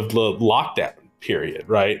height of the lockdown period,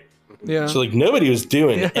 right? Yeah. So like nobody was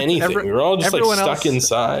doing anything. We were all just like stuck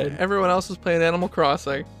inside. Everyone else was playing Animal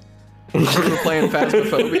Crossing. We were playing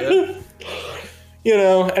Phasmophobia. You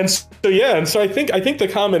know, and so I think the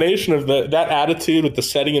combination of that attitude with the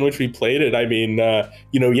setting in which we played it, I mean,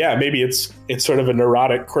 maybe it's sort of a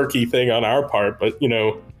neurotic, quirky thing on our part, but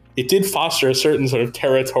it did foster a certain sort of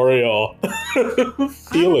territorial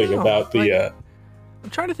feeling about the. I'm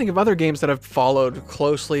trying to think of other games that I've followed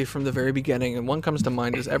closely from the very beginning, and one comes to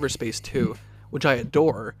mind is Everspace 2, which I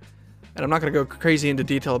adore. And I'm not going to go crazy into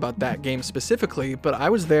detail about that game specifically, but I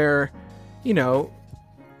was there,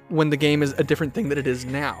 when the game is a different thing than it is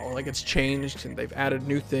now. Like, it's changed, and they've added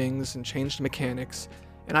new things and changed mechanics,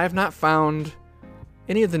 and I have not found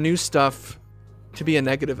any of the new stuff to be a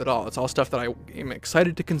negative at all. It's all stuff that I am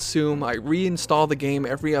excited to consume. I reinstall the game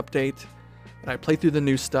every update, and I play through the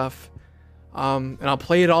new stuff. And I'll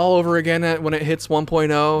play it all over again when it hits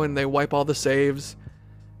 1.0 and they wipe all the saves.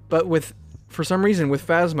 But for some reason, with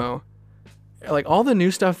Phasmo, like, all the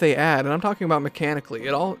new stuff they add, and I'm talking about mechanically,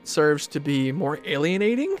 it all serves to be more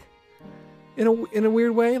alienating in a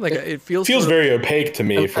weird way. Like, it feels very opaque to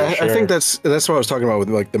me. For sure. I think that's what I was talking about with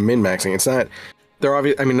like the min-maxing. It's not. They're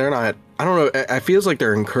obvious. I mean, they're not. I don't know. It feels like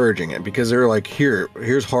they're encouraging it because they're like,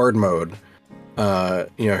 here's hard mode.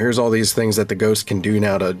 Here's all these things that the ghost can do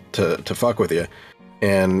now to fuck with you,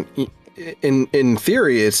 and in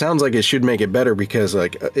theory, it sounds like it should make it better because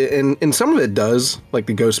like, and some of it does, like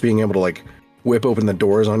the ghost being able to like whip open the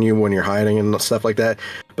doors on you when you're hiding and stuff like that.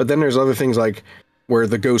 But then there's other things like where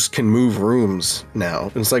the ghost can move rooms now,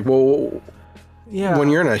 and it's like, well, yeah, when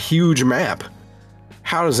you're in a huge map,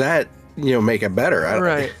 how does that make it better?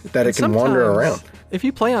 Right, that it can wander around. If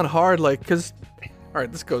you play on hard, like, because. All right,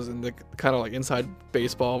 this goes into kind of like inside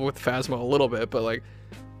baseball with Phasmo a little bit, but like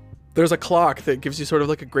there's a clock that gives you sort of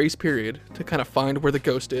like a grace period to kind of find where the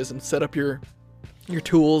ghost is and set up your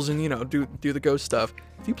tools and do the ghost stuff.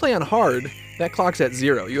 If you play on hard, that clock's at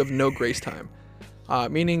 0. You have no grace time,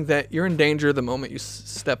 meaning that you're in danger the moment you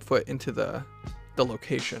step foot into the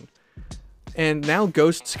location. And now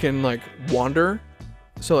ghosts can like wander,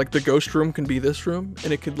 so like the ghost room can be this room,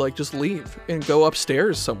 and it could like just leave and go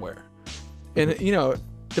upstairs somewhere. And,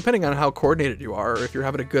 depending on how coordinated you are, or if you're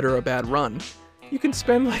having a good or a bad run, you can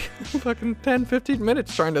spend like fucking 10, 15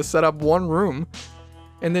 minutes trying to set up one room,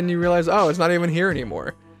 and then you realize, oh, it's not even here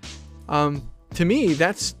anymore. To me,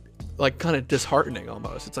 that's like kind of disheartening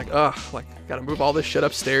almost. It's like, ugh, like, gotta move all this shit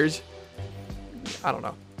upstairs. I don't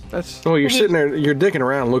know. Well, you're sitting there, you're dicking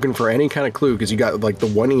around looking for any kind of clue because you got like the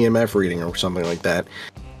 1 EMF reading or something like that.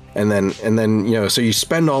 And then, so you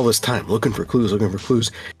spend all this time looking for clues,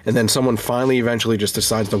 and then someone finally eventually just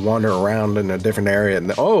decides to wander around in a different area,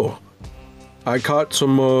 and I caught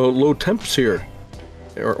some low temps here,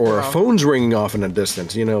 or a phone's ringing off in the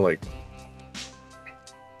distance, like.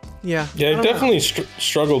 Yeah, I definitely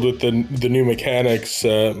struggled with the new mechanics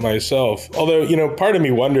myself. Although, part of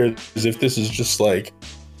me wonders if this is just like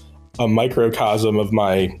a microcosm of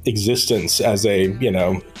my existence as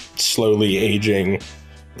a, slowly aging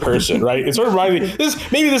person, right? It sort of reminds me.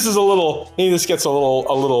 Maybe this gets a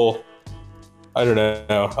little. I don't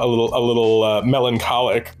know, a little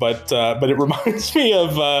melancholic, but it reminds me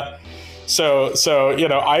of.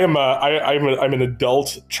 I'm an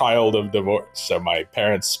adult child of divorce. So my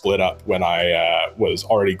parents split up when I was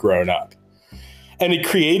already grown up, and it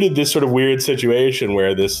created this sort of weird situation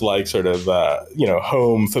where this like sort of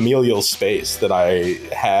home familial space that I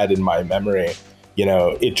had in my memory.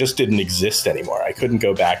 It just didn't exist anymore. I couldn't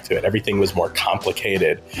go back to it. Everything was more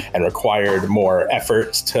complicated and required more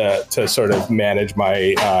effort to sort of manage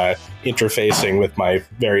my interfacing with my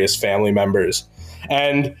various family members.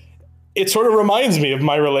 And it sort of reminds me of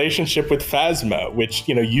my relationship with Phasmo, which,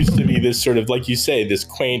 used to be this sort of, like you say, this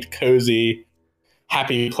quaint, cozy,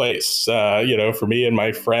 happy place, for me and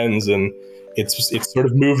my friends. And it's sort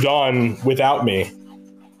of moved on without me.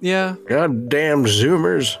 Yeah. Goddamn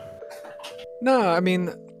Zoomers. No, I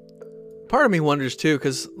mean, part of me wonders too,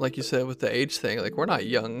 because like you said with the age thing, like we're not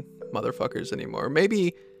young motherfuckers anymore.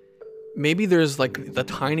 Maybe there's like the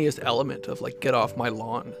tiniest element of like get off my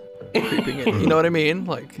lawn creeping in. You know what I mean?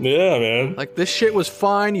 Like, yeah, man. Like this shit was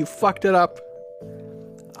fine. You fucked it up.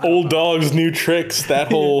 Old dogs, new tricks.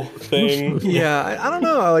 That whole thing. Yeah, I don't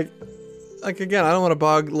know. Like again, I don't want to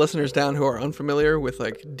bog listeners down who are unfamiliar with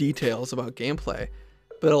like details about gameplay.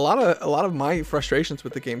 But a lot of my frustrations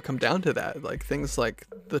with the game come down to that, like things like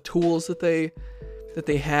the tools that they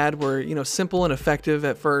had were simple and effective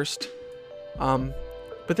at first,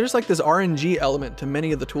 but there's like this RNG element to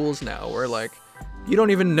many of the tools now, where like you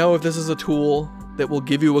don't even know if this is a tool that will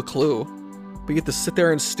give you a clue, but you get to sit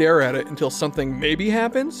there and stare at it until something maybe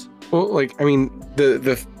happens. Well, like I mean,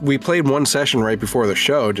 we played one session right before the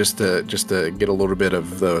show just to get a little bit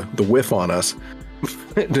of the whiff on us.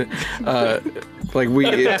 like we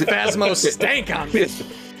That Phasmo stank on me.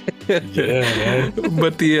 Yeah.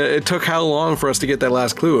 But it took how long for us to get that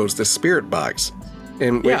last clue? It was the spirit box,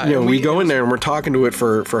 and we go in there and we're talking to it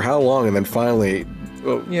for how long, and then finally,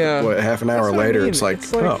 half an hour later, it's like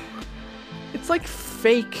it's like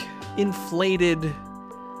fake inflated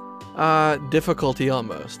difficulty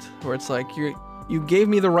almost, where it's like you gave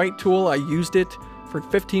me the right tool, I used it for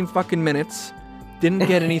 15 fucking minutes, didn't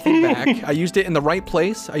get anything back. I used it in the right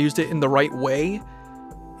place, I used it in the right way,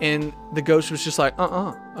 and the ghost was just like,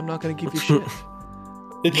 I'm not gonna give you shit.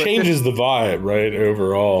 It changes the vibe, right,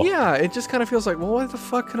 overall. Yeah, it just kind of feels like, well, why the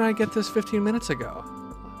fuck can I get this 15 minutes ago?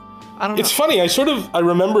 I don't know. It's funny, I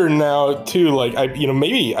remember now, too, like, I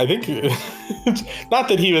think, not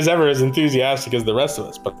that he was ever as enthusiastic as the rest of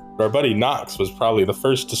us, but our buddy Knox was probably the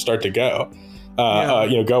first to start to go.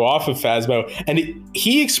 Go off of Phasmo, and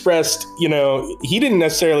he expressed, he didn't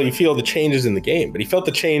necessarily feel the changes in the game, but he felt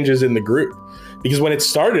the changes in the group, because when it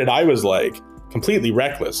started, I was like completely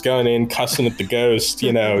reckless, going in, cussing at the ghost,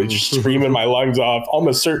 just screaming my lungs off,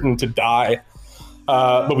 almost certain to die.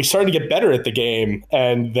 But we started to get better at the game,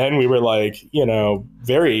 and then we were like,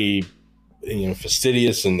 very,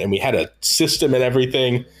 fastidious, and we had a system and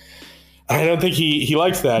everything. I don't think he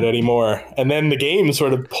likes that anymore. And then the game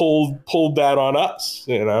sort of pulled that on us,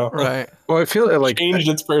 Right. Well, I feel like changed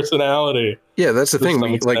its personality. Yeah, that's the thing.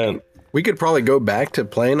 We could probably go back to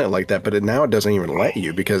playing it like that, but now it doesn't even let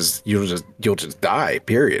you, because you'll just die.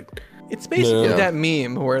 Period. It's basically that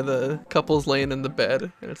meme where the couple's laying in the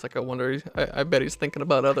bed, and it's like, I bet he's thinking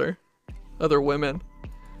about other women.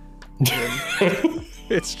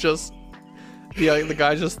 It's just the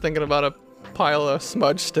guy's just thinking about a pile of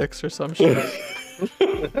smudge sticks or some shit.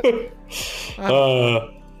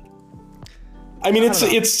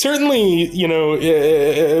 It's certainly,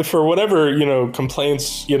 for whatever,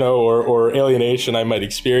 complaints, or alienation I might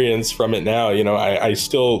experience from it now, I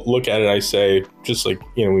still look at it and I say, just like,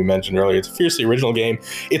 we mentioned earlier, it's a fiercely original game.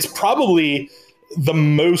 It's probably the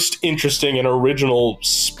most interesting and original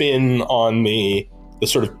spin on the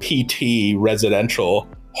sort of PT residential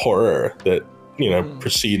horror that,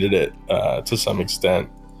 preceded it to some extent.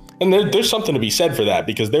 And there's something to be said for that,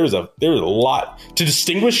 because there's a lot to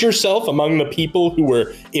distinguish yourself among the people who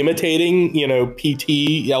were imitating,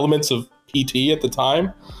 PT elements of PT at the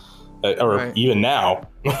time, or even now.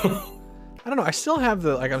 I don't know. I still have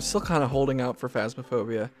I'm still kind of holding out for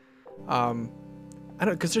Phasmophobia.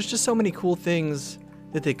 Because there's just so many cool things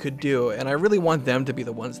that they could do, and I really want them to be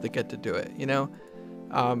the ones that get to do it,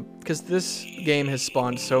 because this game has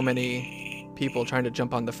spawned so many people trying to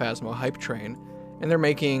jump on the Phasmo hype train, and they're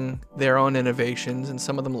making their own innovations, and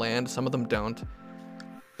some of them land, some of them don't.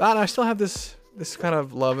 But I still have this kind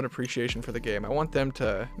of love and appreciation for the game. I want them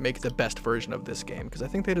to make the best version of this game, because I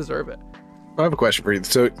think they deserve it. I have a question for you.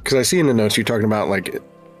 So, because I see in the notes you're talking about, like,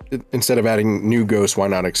 instead of adding new ghosts, why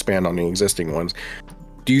not expand on the existing ones?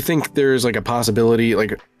 Do you think there's like a possibility,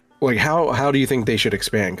 like how do you think they should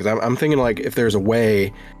expand? Because I'm thinking, like, if there's a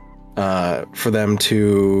way for them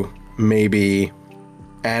to maybe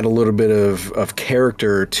add a little bit of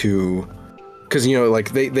character to, because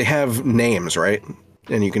like they have names, right?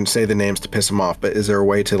 And you can say the names to piss them off, but is there a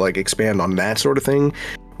way to like expand on that sort of thing,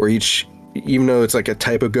 where even though it's like a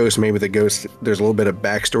type of ghost, maybe the ghost, there's a little bit of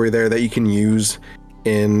backstory there that you can use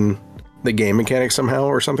in the game mechanics somehow,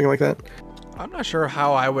 or something like that? I'm not sure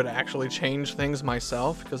how I would actually change things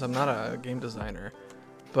myself, because I'm not a game designer,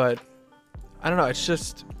 but I don't know. It's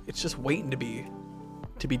just waiting to be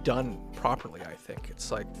done properly. I think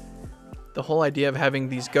it's like the whole idea of having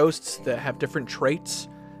these ghosts that have different traits,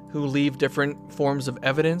 who leave different forms of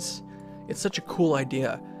evidence. It's such a cool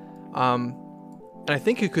idea, and I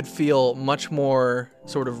think it could feel much more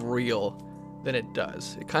sort of real than it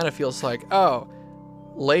does. It kind of feels like,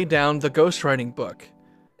 lay down the ghostwriting book.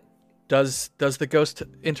 Does the ghost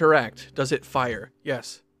interact? Does it fire?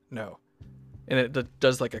 Yes. No. And it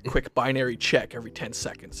does like a quick binary check every 10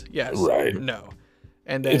 seconds. Yes. Right. No.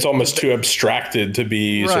 And then it's almost too abstracted to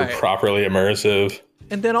be sort of properly immersive.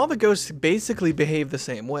 And then all the ghosts basically behave the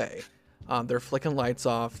same way. They're flicking lights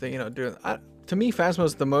off. They, doing. To me,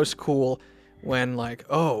 Phasmo's the most cool when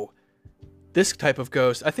this type of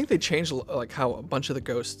ghost. I think they changed like how a bunch of the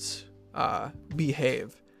ghosts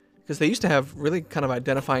behave. Because they used to have really kind of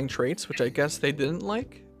identifying traits, which I guess they didn't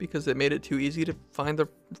like, because it made it too easy to find the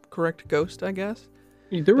correct ghost, I guess.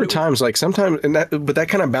 There were times, like sometimes, but that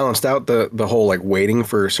kind of balanced out the whole like waiting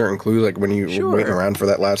for certain clues, like when you were waiting around for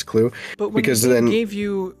that last clue. But when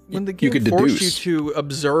the game forced you to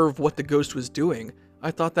observe what the ghost was doing,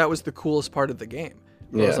 I thought that was the coolest part of the game.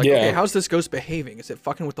 Yeah. I was like, okay, how's this ghost behaving? Is it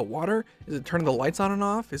fucking with the water? Is it turning the lights on and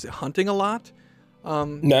off? Is it hunting a lot?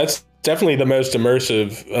 That's definitely the most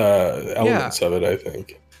immersive elements of it, I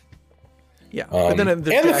think. Yeah, but then and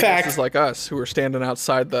the fact is like us who are standing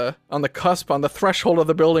outside on the cusp, on the threshold of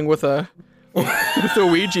the building with a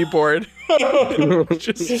Ouija board,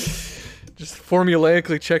 just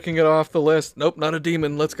formulaically checking it off the list. Nope, not a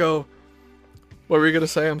demon. Let's go. What were you gonna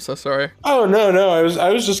say? I'm so sorry. Oh no,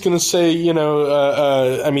 I was just gonna say,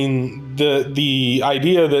 I mean, the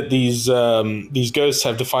idea that these ghosts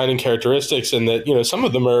have defining characteristics, and that some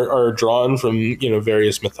of them are drawn from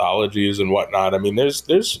various mythologies and whatnot. I mean, there's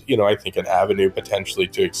I think an avenue potentially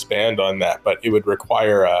to expand on that, but it would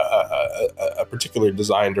require a particular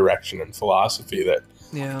design direction and philosophy that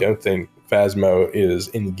I don't think Phasmo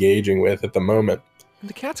is engaging with at the moment.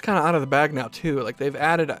 The cat's kind of out of the bag now too. Like they've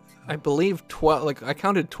added, I believe 12. Like I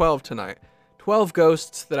counted 12 tonight. 12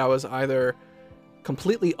 ghosts that I was either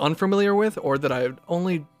completely unfamiliar with, or that I've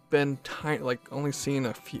only been only seen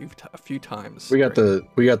a few times. We got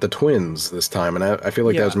the twins this time, and I feel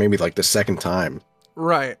like that was maybe like the second time.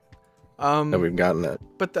 Right. That we've gotten it.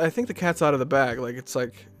 But I think the cat's out of the bag. Like it's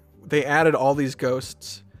like they added all these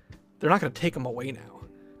ghosts. They're not going to take them away now.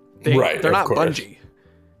 They're not Bungie.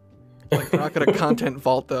 Like, they're not going to content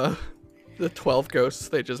vault the 12 ghosts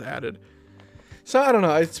they just added. So, I don't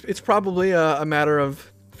know. It's probably a matter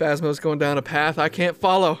of Phasmo's going down a path I can't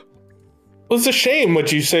follow. Well, it's a shame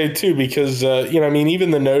what you say, too, because, I mean,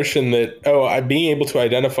 even the notion that, being able to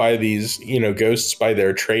identify these, ghosts by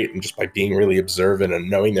their trait and just by being really observant and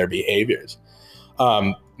knowing their behaviors,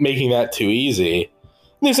 making that too easy.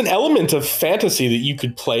 There's an element of fantasy that you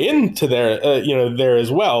could play into there, there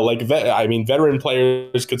as well. Like, veteran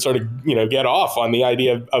players could sort of, get off on the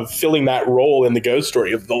idea of filling that role in the ghost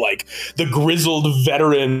story of the grizzled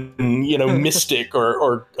veteran, mystic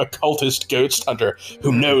or occultist ghost hunter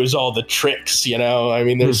who knows all the tricks. I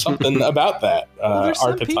mean, there's something about that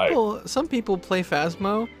archetype. Some people play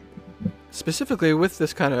Phasmo specifically with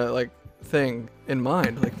this kind of like thing in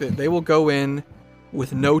mind. Like they will go in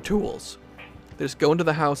with no tools. They just go into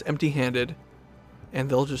the house empty-handed, and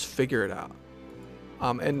they'll just figure it out.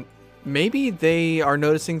 And maybe they are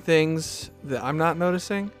noticing things that I'm not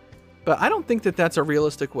noticing, but I don't think that that's a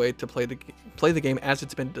realistic way to play the game as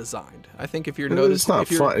it's been designed. I think if you're noticing, it's not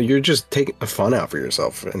fun. You're just taking the fun out for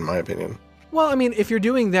yourself, in my opinion. Well, I mean, if you're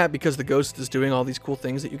doing that because the ghost is doing all these cool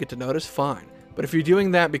things that you get to notice, fine. But if you're doing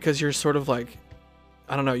that because you're sort of like,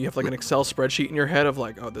 I don't know, you have like an Excel spreadsheet in your head of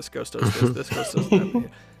like, oh, this ghost does this, this ghost does that.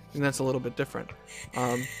 And that's a little bit different.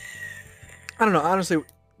 I don't know. Honestly,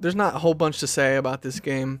 there's not a whole bunch to say about this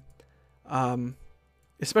game,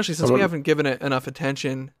 especially since we haven't given it enough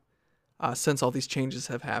attention since all these changes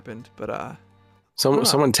have happened. But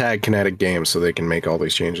someone tag Kinetic Games so they can make all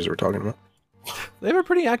these changes we're talking about. They have a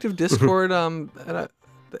pretty active Discord and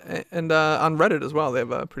on Reddit as well. They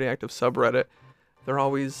have a pretty active subreddit. They're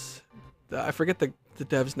always, I forget the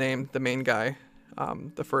dev's name, the main guy,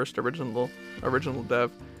 the first original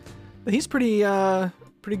dev. But he's pretty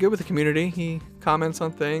good with the community. He comments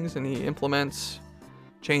on things and he implements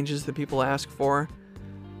changes that people ask for.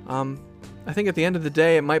 I think at the end of the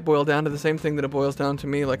day, it might boil down to the same thing that it boils down to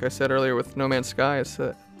me, like I said earlier with No Man's Sky, is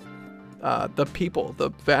that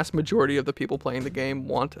the vast majority of the people playing the game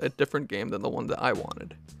want a different game than the one that I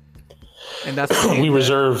wanted. And that's we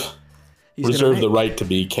reserve the right to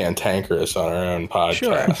be cantankerous on our own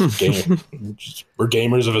podcast. Sure. We're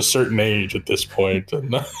gamers of a certain age at this point.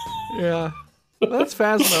 Yeah. Well, that's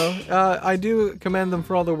Phasmo. I do commend them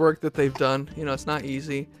for all the work that they've done. It's not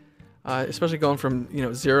easy, especially going from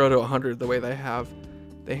 0 to 100 the way they have.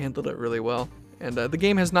 They handled it really well. And the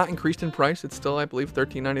game has not increased in price. It's still, I believe,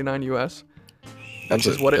 $13.99 US. Which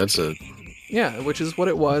is what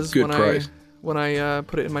it was when I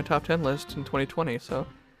put it in my top 10 list in 2020. So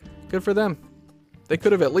good for them. They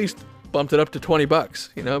could have at least bumped it up to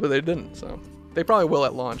 $20, but they didn't. So they probably will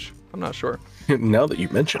at launch. I'm not sure. Now that you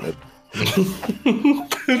mention it. Yeah,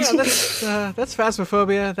 that's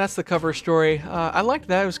Phasmophobia. That's the cover story. I liked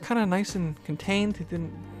that. It was kind of nice and contained. It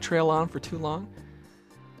didn't trail on for too long.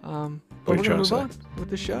 But we're going to move on with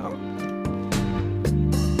the show.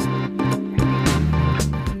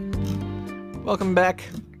 Welcome back.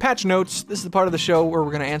 Patch Notes. This is the part of the show where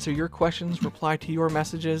we're going to answer your questions, reply to your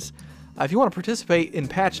messages. If you want to participate in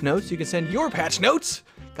Patch Notes, you can send your Patch Notes.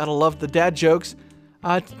 Gotta love the dad jokes.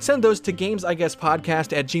 Send those to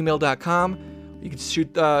gamesiguesspodcast@gmail.com. You can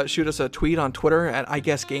shoot us a tweet on Twitter at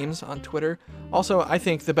 @IGuessGames on Twitter. Also, I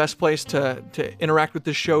think the best place to interact with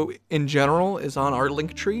this show in general is on our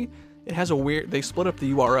link tree. It has they split up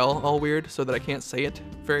the URL all weird so that I can't say it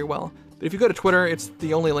very well. But if you go to Twitter, it's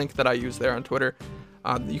the only link that I use there on Twitter.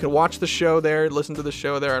 You can watch the show there, listen to the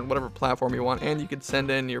show there on whatever platform you want, and you can send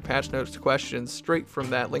in your patch notes questions straight from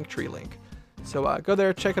that Linktree link. So go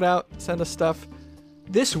there, check it out, send us stuff.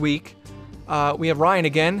 This week, we have Ryan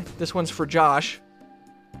again. This one's for Josh.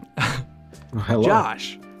 Hello.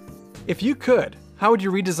 Josh, if you could, how would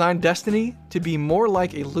you redesign Destiny to be more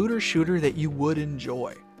like a looter shooter that you would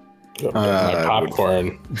enjoy? My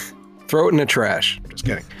popcorn. Throw it in the trash. Just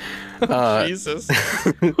kidding. Jesus.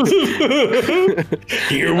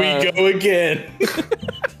 Here we go again.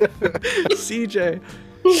 CJ.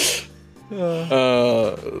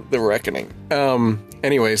 The Reckoning.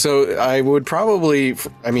 Anyway, so I would probably,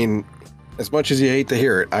 I mean, as much as you hate to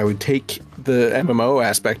hear it, I would take the MMO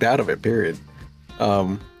aspect out of it, period.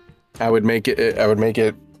 I would make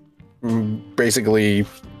it basically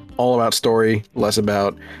all about story, less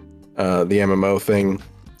about the MMO thing,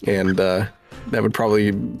 and that would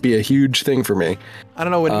probably be a huge thing for me. I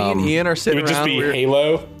don't know, when me and Ian are It sitting would just around, be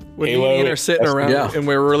Halo. when Halo me and Ian are sitting around Yeah. and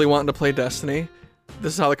we're really wanting to play Destiny,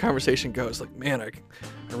 this is how the conversation goes. Like, man, I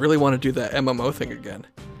really want to do that MMO thing again.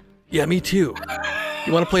 Yeah, me too.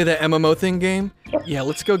 You want to play that MMO thing game? Yeah,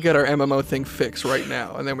 let's go get our MMO thing fixed right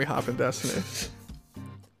now, and then we hop in Destiny.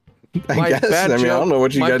 I guess. I don't know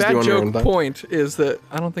what you guys do on your own My bad joke time. point is that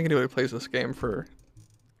I don't think anybody plays this game for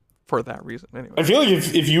that reason. Anyway, I feel like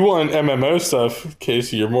if you want MMO stuff,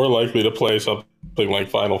 Casey, you're more likely to play something like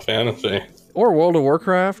Final Fantasy. or World of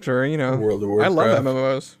Warcraft, or World of I love Warcraft.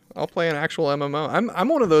 MMOs. I'll play an actual MMO. I'm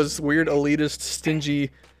one of those weird elitist,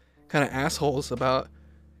 stingy kind of assholes about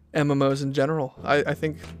MMOs in general. I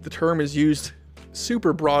think the term is used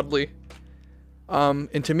super broadly.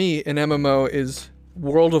 And to me, an MMO is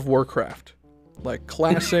World of Warcraft, like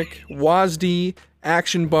classic WASD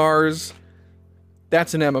action bars.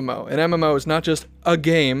 That's an MMO. An MMO is not just a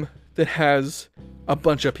game that has a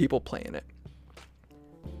bunch of people playing it.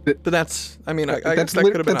 But that's, I mean, I guess that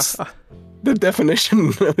could have been the definition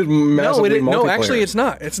of no, massively no, multiplayer. actually, it's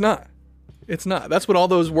not. It's not. It's not. That's what all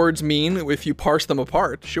those words mean if you parse them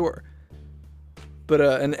apart, sure. But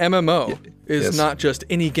an MMO is yes. not just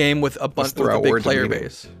any game with a bunch with throw a out big words of player meaning.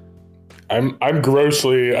 base. I'm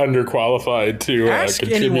grossly underqualified to Ask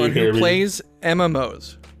contribute anyone here. who plays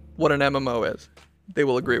MMOs what an MMO is. They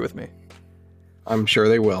will agree with me. I'm sure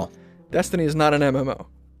they will. Destiny is not an MMO.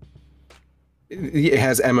 It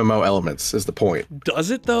has MMO elements, is the point. Does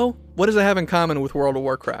it though? What does it have in common with World of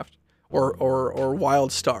Warcraft or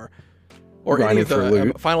WildStar or any Grinding of for the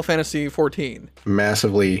loot. Final Fantasy 14?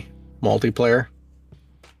 Massively multiplayer.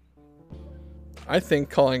 I think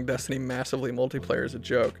calling Destiny massively multiplayer is a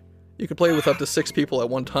joke. You can play with up to 6 people at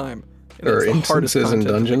one time. And There it's are the hardest instances and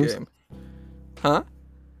content in the dungeons? game. Huh?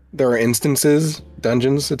 There are instances,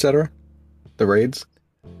 dungeons, etc. The raids.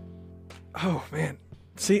 Oh man.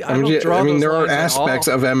 See, I don't draw I mean, those there are lines at aspects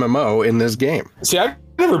all. of MMO in this game. See, I've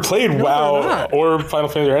never played they're WoW not. or Final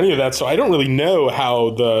Fantasy or any of that, so I don't really know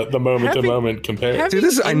how the moment to moment compares. having Dude,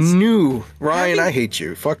 this is, I inst- knew. Ryan, having- I hate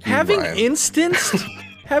you. Fuck you, having Ryan. instanced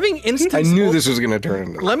I knew this was going to turn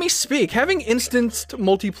into... Let me speak. Having instanced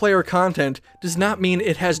multiplayer content does not mean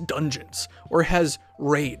it has dungeons or has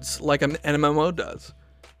raids like an MMO does.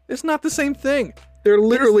 It's not the same thing. They're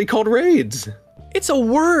literally called raids. It's a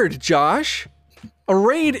word, Josh. A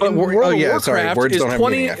raid in World of yeah, sorry, Warcraft words is don't have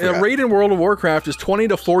 20. meaning, I A forgot. raid in World of Warcraft is 20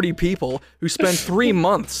 to 40 people who spend 3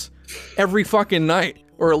 months every fucking night,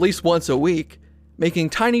 or at least once a week, making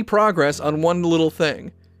tiny progress on one little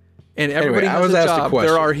thing. And everybody I has was a asked a job.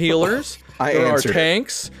 question. There are healers. I there are answered it.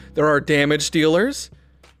 tanks. There are damage dealers.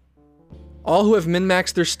 All who have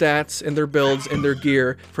min-maxed their stats and their builds and their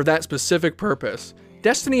gear for that specific purpose.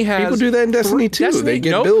 Destiny has People do that in Destiny too. They get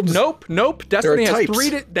nope, builds. Nope. Destiny has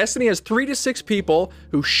types. Destiny has 3 to 6 people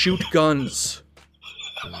who shoot guns.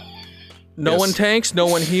 No Yes. one tanks. No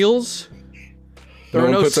one heals. There No are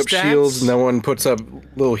one no puts up stats. shields. No one puts up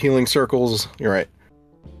little healing circles. You're right.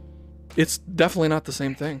 It's definitely not the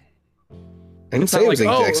same thing. I didn't It's say not it was the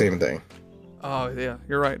like, exact oh. same thing. Oh yeah,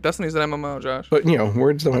 you're right. Destiny's an MMO, Josh. But, you know,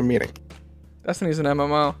 words don't have meaning. Destiny's an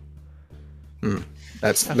MMO.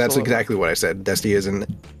 That's Absolutely. exactly what I said. Destiny is an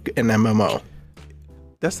MMO.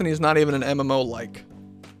 Destiny is not even an MMO like.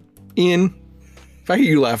 Ian, if I hear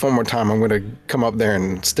you laugh one more time, I'm going to come up there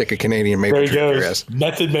and stick a Canadian maple There he tree in your goes, ass.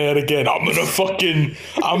 Method Man again. I'm gonna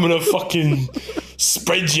fucking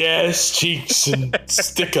spread your ass cheeks and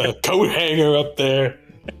stick a coat hanger up there.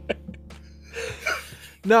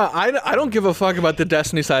 No, I don't give a fuck about the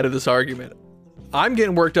Destiny side of this argument. I'm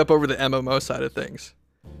getting worked up over the MMO side of things.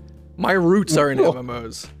 My roots are in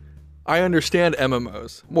MMOs. I understand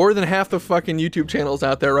MMOs. More than half the fucking YouTube channels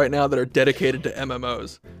out there right now that are dedicated to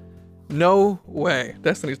MMOs. No way.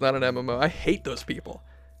 Destiny's not an MMO. I hate those people.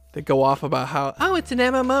 They go off about how, oh, it's an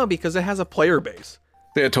MMO because it has a player base.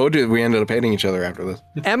 Yeah, I told you we ended up hating each other after this.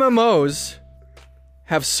 MMOs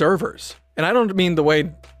have servers. And I don't mean the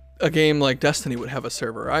way a game like Destiny would have a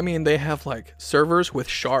server. I mean, they have like servers with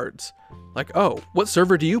shards. Like, oh, what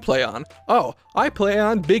server do you play on? Oh, I play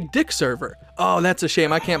on Big Dick server. Oh, that's a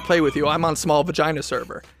shame. I can't play with you. I'm on Small Vagina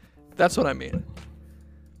server. That's what I mean.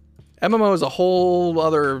 MMO is a whole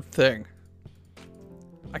other thing.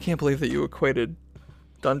 I can't believe that you equated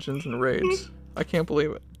dungeons and raids. I can't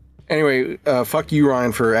believe it. Anyway, fuck you,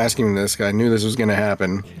 Ryan, for asking me this. I knew this was going to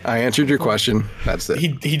happen. I answered your question. That's it.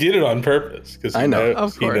 He did it on purpose because I know.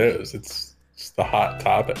 Of he course. knows it's the hot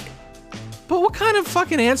topic. But what kind of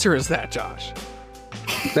fucking answer is that, Josh?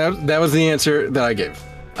 That was the answer that I gave.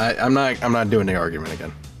 I'm not doing the argument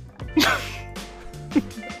again.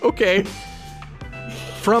 Okay.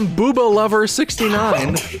 From Booba Lover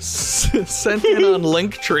 69 sent in on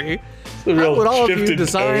Linktree. How would all of you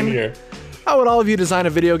design? How would all of you design a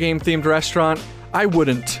video game themed restaurant? I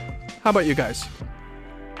wouldn't. How about you guys?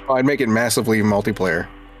 Oh, I'd make it massively multiplayer.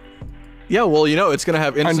 Yeah, well, you know it's gonna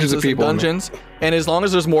have instances of people dungeons, and as long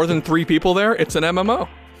as there's more than 3 people there, it's an MMO.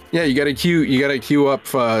 Yeah, you gotta queue up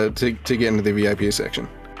to get into the VIP section.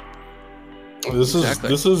 This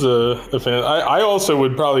is a fan. I also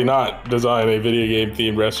would probably not design a video game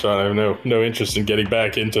themed restaurant. I have no interest in getting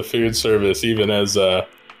back into food service, even as an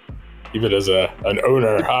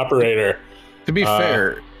owner operator. To be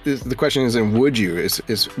fair, the question isn't would you, is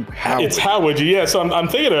how. It's how would you? Yeah, so I'm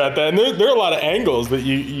thinking about that, and there are a lot of angles that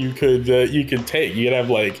you could take. You could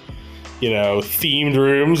have like, themed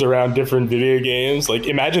rooms around different video games. Like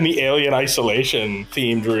imagine the Alien Isolation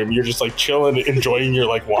themed room. You're just like chilling, enjoying your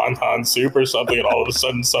like wonton soup or something, and all of a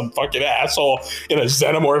sudden some fucking asshole in a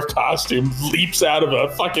xenomorph costume leaps out of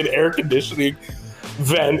a fucking air conditioning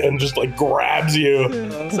vent and just like grabs you.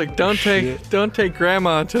 It's like don't take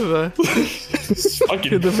grandma to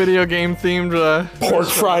the video game themed pork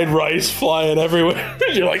fried rice flying everywhere.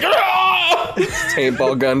 You're like, ah!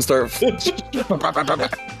 Paintball guns start.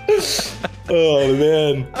 Oh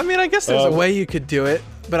man. I mean, I guess there's a way you could do it,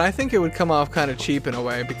 but I think it would come off kind of cheap in a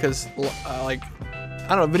way because like I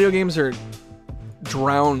don't know, video games are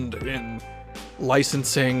drowned in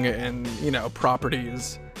licensing and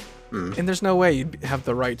properties. And there's no way you'd have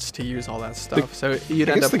the rights to use all that stuff. So you'd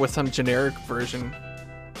end up with some generic version.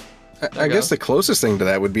 I guess the closest thing to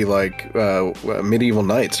that would be like Medieval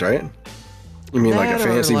Knights, right? You mean like a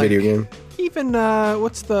fantasy video game? Even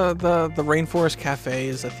what's the Rainforest Cafe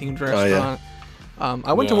is a themed restaurant. Oh, yeah.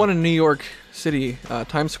 I went to one in New York City,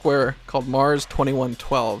 Times Square, called Mars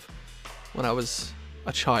 2112 when I was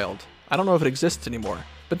a child. I don't know if it exists anymore,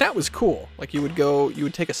 but that was cool. Like you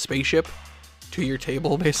would take a spaceship to your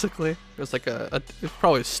table, basically. It was like it's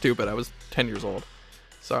probably stupid. I was 10 years old.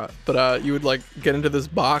 So, but you would like get into this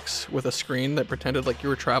box with a screen that pretended like you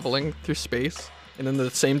were traveling through space, and then the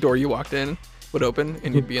same door you walked in would open,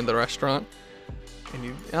 and you'd be in the restaurant.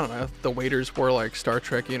 And I don't know, the waiters wore like Star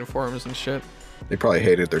Trek uniforms and shit. They probably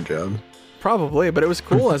hated their job. Probably, but it was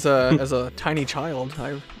cool as a tiny child.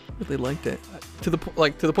 I really liked it to the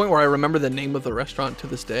point where I remember the name of the restaurant to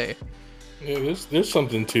this day. Yeah, there's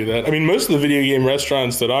something to that. I mean, most of the video game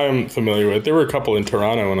restaurants that I'm familiar with, there were a couple in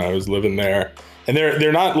Toronto when I was living there, and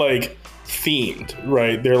they're not like themed,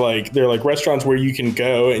 right? They're like restaurants where you can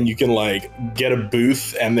go and you can like get a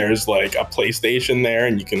booth, and there's like a PlayStation there,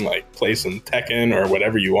 and you can like play some Tekken or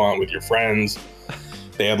whatever you want with your friends.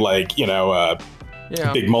 They had like a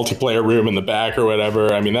big multiplayer room in the back or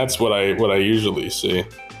whatever. I mean, that's what I usually see.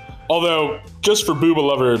 Although, just for Booba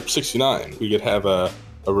Lover 69, we could have a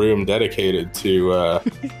room dedicated to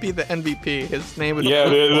He'd be the MVP. His name would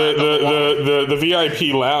the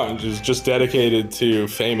VIP lounge is just dedicated to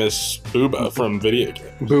famous Booba from video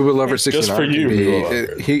games. Booba Lover 69. Just for you,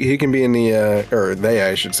 he can be in the or they,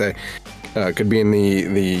 I should say, could be in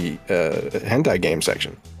the hentai game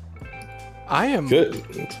section. I am good.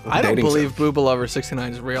 I don't believe Booba Lover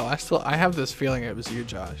 69 is real. I have this feeling it was you,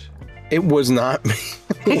 Josh. It was not me.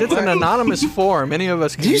 It's an anonymous form. Any of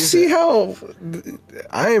us can Do you use see it. how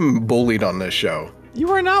I am bullied on this show?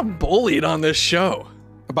 You are not bullied on this show.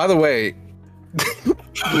 By the way,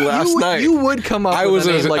 last night you would come up. I with was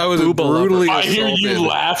a name like I was Booba brutally Lover. I hear you assaulted.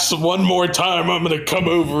 laughs one more time, I'm gonna come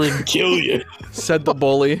over and kill you. Said the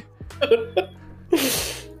bully.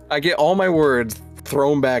 I get all my words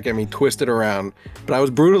thrown back at me, twisted around, but I was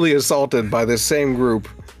brutally assaulted by this same group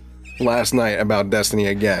last night about Destiny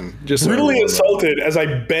again. Just Brutally assaulted as I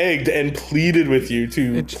begged and pleaded with you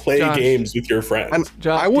to play Josh, games with your friends.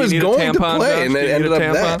 Josh, I was do you need a going to tampon, play, Josh? and Do it you need ended a up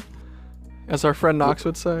tampon? that. As our friend Knox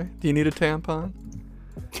would say, do you need a tampon?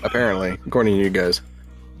 Apparently, according to you guys.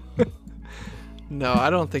 No, I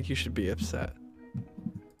don't think you should be upset.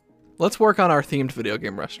 Let's work on our themed video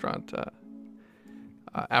game restaurant.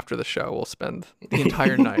 After the show, we'll spend the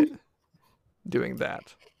entire night doing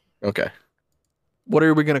that. Okay. What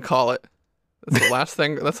are we gonna call it? That's the last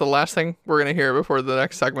thing. That's the last thing we're gonna hear before the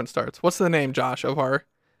next segment starts. What's the name, Josh, of our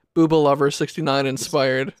Booba Lover 69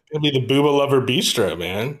 inspired? It's gonna be the Booba Lover Bistro,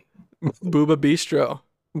 man. Booba Bistro.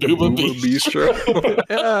 Booba Bistro.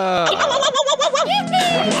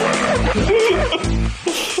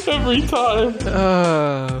 Every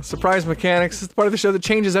time. Surprise mechanics is the part of the show that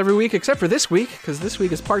changes every week, except for this week, because this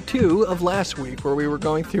week is part 2 of last week, where we were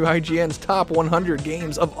going through IGN's top 100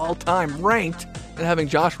 games of all time, ranked, and having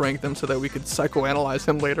Josh rank them so that we could psychoanalyze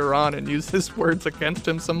him later on and use his words against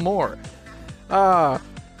him some more.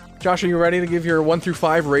 Josh, are you ready to give your 1 through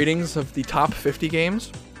 5 ratings of the top 50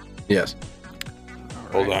 games? Yes.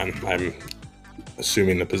 Hold on, I'm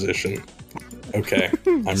assuming the position. Okay,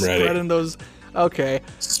 I'm ready. Spreading those. Okay.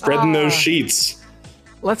 Spreading those sheets.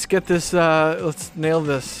 Let's get this. Let's nail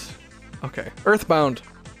this. Okay. Earthbound.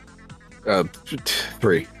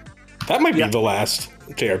 3. That might be the last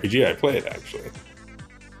JRPG I played, actually.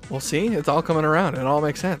 We'll see. It's all coming around. It all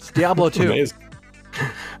makes sense. Diablo 2. Amazing.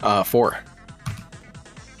 4.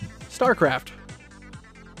 StarCraft.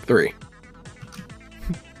 3.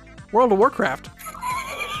 World of Warcraft.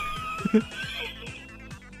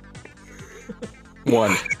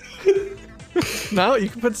 1. No, you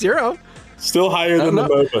can put 0. Still higher than the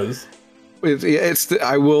MOBAs.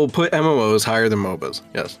 I will put MMOs higher than MOBAs.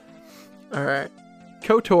 Yes. All right.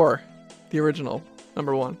 KOTOR, the original,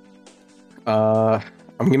 number 1. I'm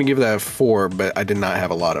gonna give that a 4, but I did not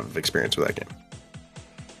have a lot of experience with that game.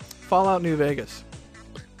 Fallout New Vegas.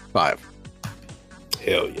 5.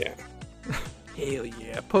 Hell yeah. Hell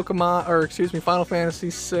yeah. Pokemon, or excuse me, Final Fantasy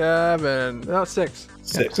 7. No, 6.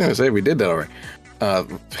 I was gonna say we did that already.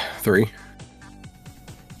 3.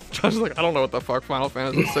 Josh is like, I don't know what the fuck Final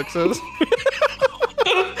Fantasy 6 is.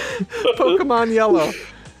 Pokemon Yellow.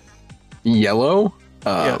 Yellow?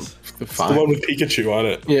 Yes. 5. It's the one with Pikachu on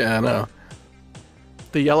it. Yeah, I know.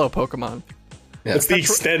 The yellow Pokemon. Yeah. That's the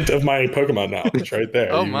extent of my Pokemon knowledge right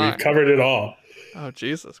there. Oh my. We've covered it all. Oh,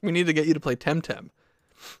 Jesus. We need to get you to play Temtem.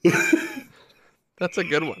 That's a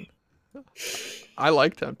good one. I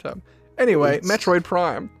like Temtem. Anyway, Metroid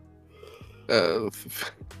Prime.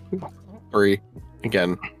 3.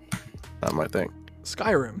 Again, not my thing.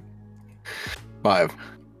 Skyrim. 5.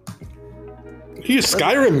 He's a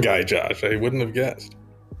Skyrim guy, Josh. I wouldn't have guessed.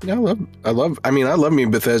 Yeah, I love me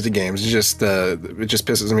Bethesda games. It just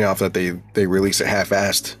pisses me off that they release it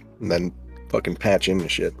half-assed and then fucking patch in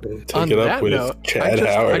and shit. Take it up with Chad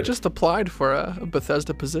Howard. I just applied for a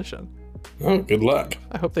Bethesda position. Oh, good luck.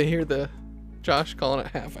 I hope they hear the Josh calling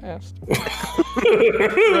it half-assed.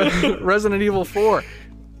 Resident Evil 4.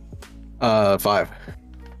 5.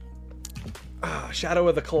 Shadow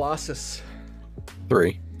of the Colossus.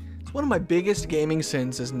 3. It's one of my biggest gaming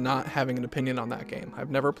sins is not having an opinion on that game.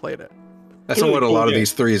 I've never played it. That's not what a lot of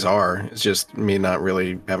these 3s are. It's just me not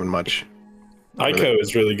really having much. Ico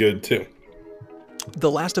is really good too.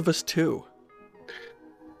 The Last of Us 2.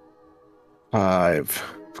 5.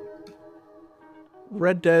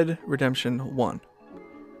 Red Dead Redemption 1.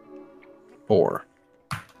 4.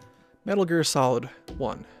 Metal Gear Solid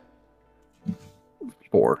 1.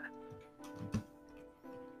 4.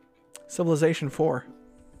 Civilization 4.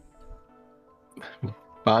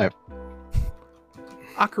 5.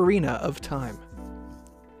 Ocarina of Time.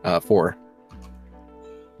 4.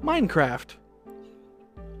 Minecraft.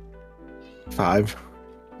 5.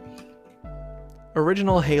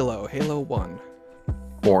 Original Halo. Halo 1.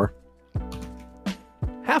 4.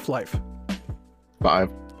 Half-Life.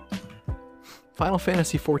 5. Final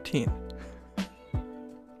Fantasy 14.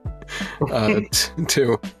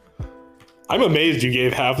 2. I'm amazed you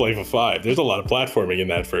gave Half-Life a 5. There's a lot of platforming in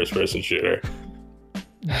that first-person shooter.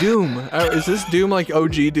 Doom. Is this Doom like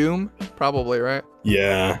OG Doom? Probably, right?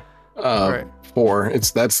 Yeah. Right. 4.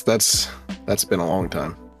 That's been a long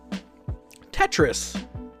time. Tetris.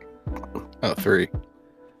 3.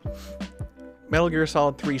 Metal Gear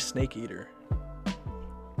Solid 3 Snake Eater.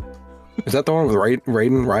 Is that the one with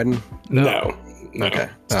Raiden riding? No. Okay.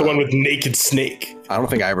 It's the one with Naked Snake. I don't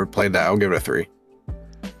think I ever played that. I'll give it a 3.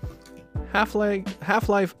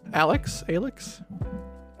 Half-Life Alex?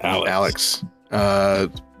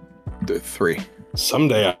 3.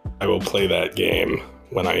 Someday I will play that game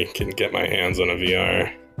when I can get my hands on a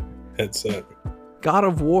VR headset. God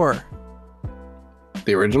of War.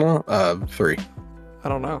 The original? 3. I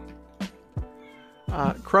don't know.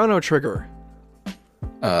 Chrono Trigger.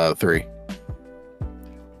 3.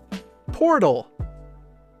 Portal.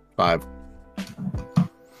 5.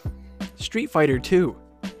 Street Fighter 2.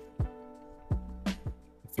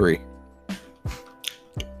 3.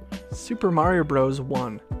 Super Mario Bros.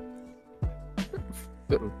 1.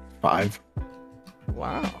 5.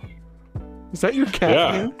 Wow. Is that your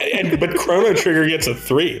cat? Yeah, but Chrono Trigger gets a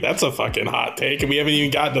 3. That's a fucking hot take, and we haven't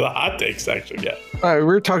even gotten to the hot take section yet.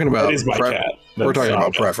 We're talking about That is my cat. We're talking about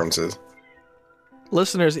That's preferences.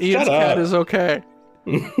 Listeners, Ian's cat is okay.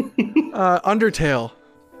 Undertale.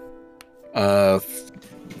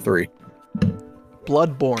 3.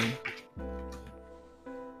 Bloodborne.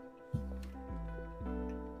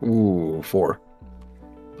 Ooh, 4.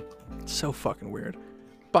 So fucking weird.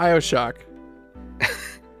 BioShock.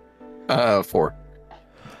 4.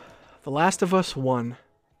 The Last of Us 1.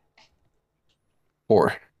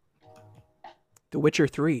 4. The Witcher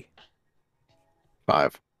 3.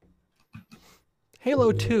 5.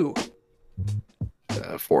 Halo 2.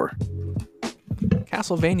 4.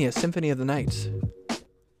 Castlevania Symphony of the Night.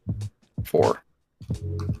 4.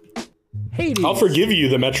 Hades. I'll forgive you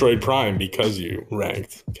the Metroid Prime because you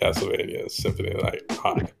ranked Castlevania Symphony of the Night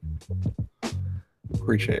high.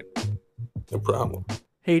 Appreciate it. No problem.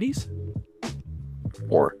 Hades.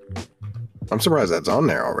 4. I'm surprised that's on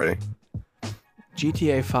there already.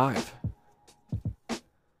 GTA 5.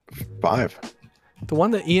 5. The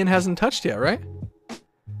one that Ian hasn't touched yet, right?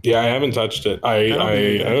 Yeah, I haven't touched it. I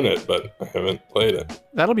own it, but I haven't played it.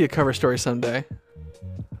 That'll be a cover story someday.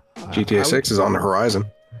 GTA 6 is on the horizon.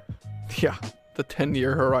 Yeah, the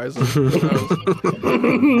 10-year horizon.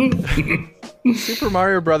 Super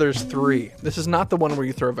Mario Brothers 3. This is not the one where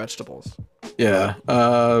you throw vegetables. Yeah.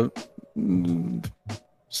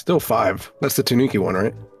 Still 5. That's the Tanuki one,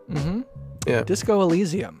 right? Mm-hmm. Yeah. Disco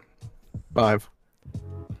Elysium. 5.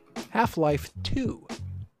 Half-Life 2.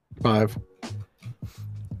 5.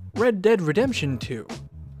 Red Dead Redemption 2.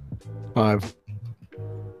 5.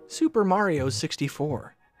 Super Mario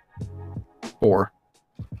 64. 4.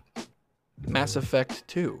 Mass Effect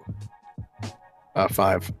 2.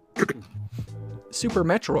 5. Super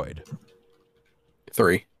Metroid.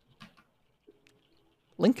 3.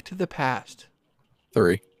 Link to the Past.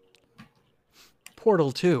 3.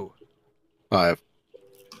 Portal 2. 5.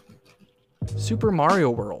 Super Mario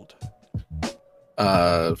World.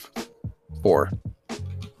 4.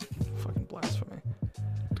 Fucking blasphemy.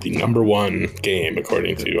 The #1 game,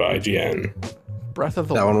 according to IGN. Breath of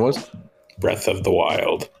the That Wild. one was? Breath of the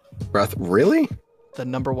Wild. Breath. Really? The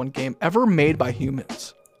 #1 game ever made by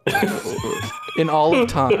humans. In all of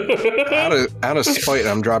time. Out of spite,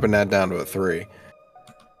 I'm dropping that down to a 3.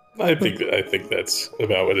 I think that's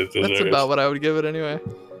about what it deserves. That's about what I would give it anyway.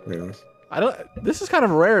 Yeah. This is kind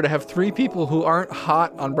of rare to have 3 people who aren't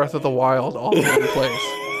hot on Breath of the Wild all in one place.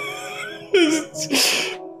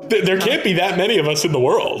 There can't be that many of us in the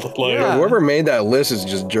world. Like, Yeah. Whoever made that list is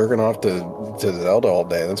just jerking off to Zelda all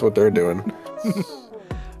day. That's what they're doing.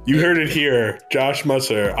 You heard it here. Josh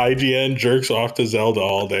Musser, IGN jerks off to Zelda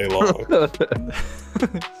all day long.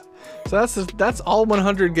 So that's all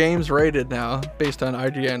 100 games rated now, based on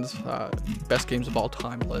IGN's best games of all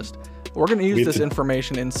time list. We're going to use this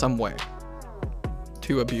information in some way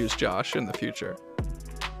to abuse Josh in the future.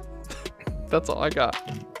 That's all I got.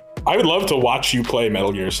 I would love to watch you play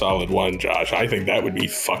Metal Gear Solid 1, Josh. I think that would be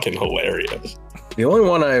fucking hilarious. The only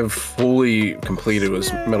one I've fully completed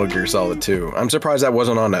was Metal Gear Solid 2. I'm surprised that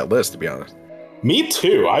wasn't on that list, to be honest. Me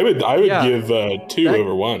too. I would give 2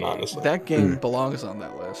 over 1, honestly. That game belongs on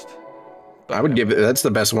that list. But I would give it. That's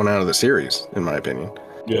the best one out of the series, in my opinion.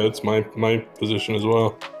 Yeah, that's my position as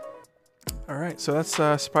well. All right, so that's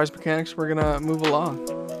Surprise Mechanics. We're going to move along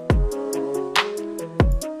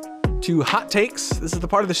to Hot Takes. This is the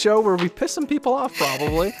part of the show where we piss some people off,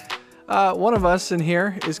 probably. One of us in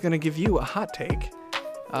here is going to give you a hot take.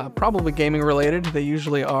 Probably gaming related. They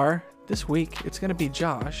usually are. This week, it's going to be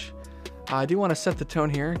Josh. I do want to set the tone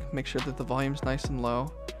here. Make sure that the volume's nice and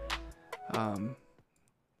low.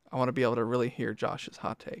 I want to be able to really hear Josh's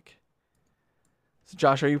hot take. So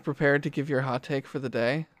Josh, are you prepared to give your hot take for the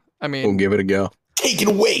day? I mean, We'll give it a go. Take it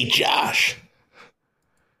away, Josh.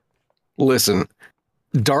 Listen,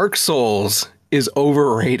 Dark Souls is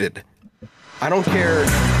overrated. I don't care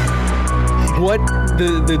what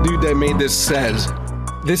the dude that made this says.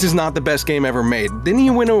 This is not the best game ever made. Didn't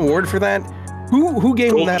he win an award for that? Who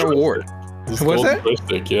gave him that award? What's that?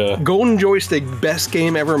 Joystick, yeah. Golden Joystick, best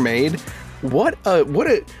game ever made. What a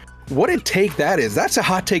take that is. That's a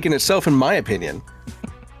hot take in itself, in my opinion.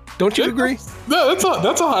 Don't you agree? No, that's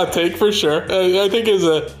a hot take for sure. I think this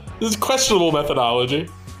is questionable methodology.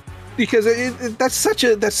 Because that's such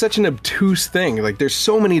an obtuse thing. Like, there's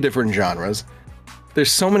so many different genres.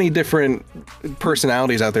 There's so many different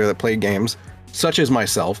personalities out there that play games, such as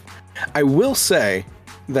myself. I will say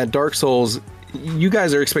that Dark Souls, you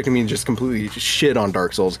guys are expecting me to just completely shit on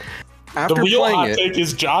Dark Souls. After the real playing hot it, take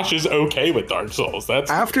is Josh is okay with Dark Souls.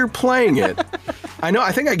 After playing it,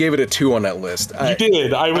 I think I gave it a 2 on that list. You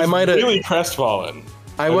did. I was really crestfallen.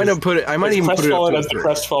 I might even put it up to as the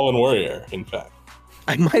crestfallen warrior, in fact.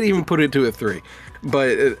 I might even put it to a 3.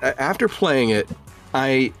 But after playing it,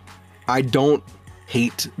 I don't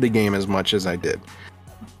hate the game as much as I did.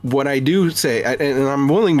 What I do say, and I'm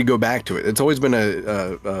willing to go back to it. It's always been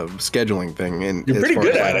a scheduling thing. And you're pretty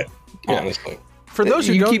good at it, honestly. For those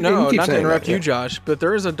who don't know, not to interrupt you, Josh, but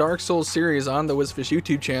there is a Dark Souls series on the WizFish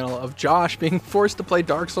YouTube channel of Josh being forced to play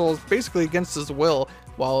Dark Souls basically against his will,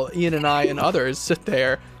 while Ian and I and others sit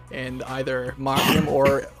there and either mock him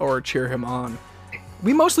or cheer him on.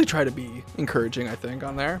 We mostly try to be encouraging, I think,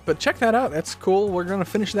 on there. But check that out. That's cool. We're going to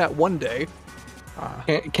finish that one day.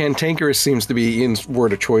 Cantankerous seems to be Ian's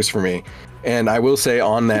word of choice for me. And I will say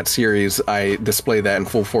on that series, I display that in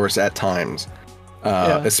full force at times.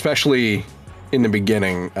 Especially in the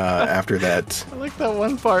beginning after that. I like that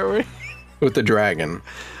one part where... with the dragon.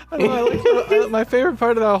 I know, my favorite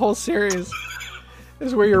part of that whole series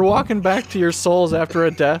is where you're walking back to your souls after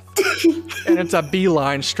a death, and it's a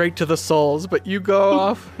beeline straight to the souls, but you go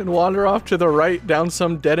off and wander off to the right down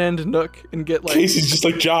some dead-end nook and get like... Casey's just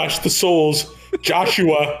like, Josh, the souls,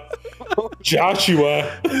 Joshua.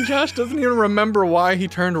 And Josh doesn't even remember why he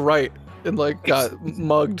turned right and like got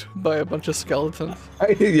mugged by a bunch of skeletons.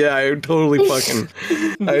 I totally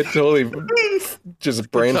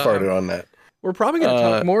just brain farted on that. We're probably going to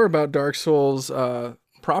talk more about Dark Souls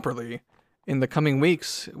properly in the coming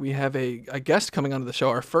weeks. We have a guest coming onto the show,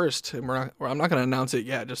 our first, and I'm not going to announce it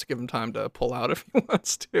yet, just to give him time to pull out if he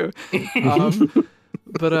wants to.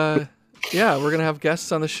 Yeah, we're going to have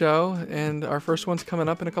guests on the show, and our first one's coming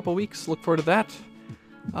up in a couple weeks. Look forward to that.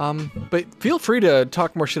 But feel free to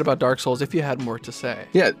talk more shit about Dark Souls if you had more to say.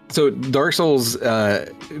 Yeah, so Dark Souls,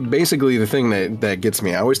 basically the thing that gets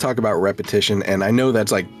me, I always talk about repetition, and I know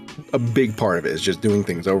that's like a big part of it is just doing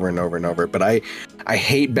things over and over and over, but I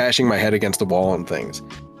hate bashing my head against the wall and things.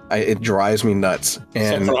 It drives me nuts.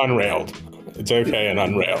 And except for Unrailed. It's okay and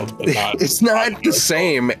Unrailed, but not... It's not the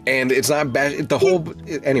same, and it's not bad. The whole...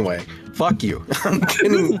 Anyway, fuck you. I'm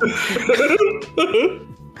kidding.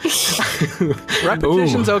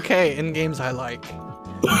 Repetition's okay in games I like.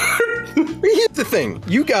 Here's the thing.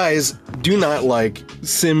 You guys do not like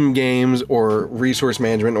sim games or resource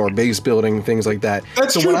management or base building, things like that.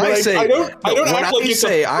 That's so true, when I say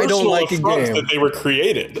I don't like a game that they were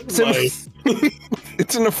created.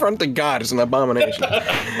 It's an affront to God. It's an abomination.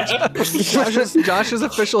 Josh's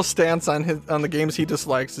official stance on the games he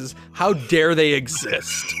dislikes is how dare they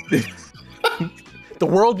exist. The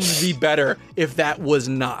world would be better if that was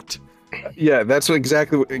not. Yeah, that's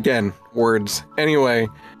exactly, again, words. Anyway,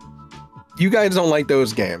 you guys don't like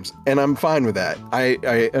those games, and I'm fine with that.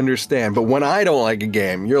 I understand. But when I don't like a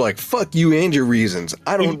game, you're like, fuck you and your reasons.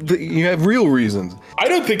 You have real reasons. I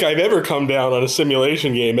don't think I've ever come down on a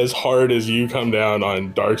simulation game as hard as you come down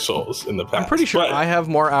on Dark Souls in the past. I'm pretty sure I have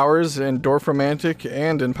more hours in Dorfromantic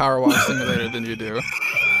and in Power Walk Simulator than you do.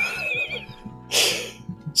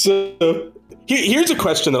 So... Here's a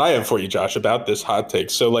question that I have for you, Josh, about this hot take.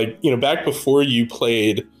 So, like, back before you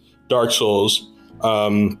played Dark Souls,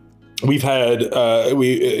 we've had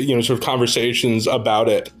sort of conversations about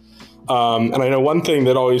it. And I know one thing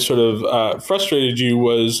that always sort of frustrated you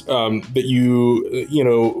was that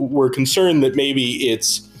you were concerned that maybe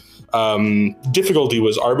its difficulty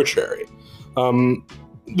was arbitrary.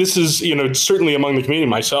 This is certainly among the community,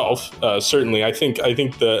 myself. Certainly, I think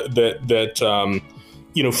that.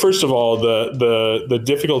 First of all, the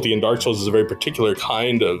difficulty in Dark Souls is a very particular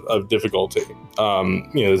kind of difficulty.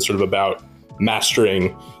 It's sort of about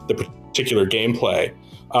mastering the particular gameplay,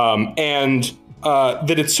 and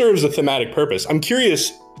that it serves a thematic purpose. I'm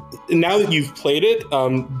curious, now that you've played it,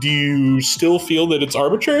 do you still feel that it's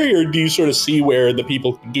arbitrary, or do you sort of see where the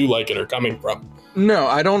people who do like it are coming from? No,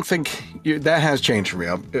 I don't think that has changed for me,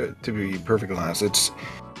 to be perfectly honest. It's...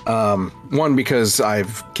 one, because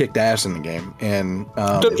I've kicked ass in the game, and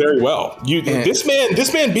done very well. This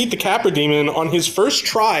man beat the Capra Demon on his first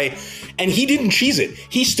try, and he didn't cheese it.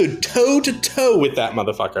 He stood toe to toe with that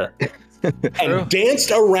motherfucker and danced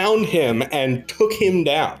around him and took him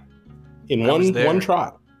down in one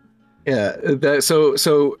try. Yeah,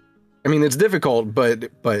 so I mean, it's difficult, but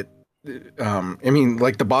I mean,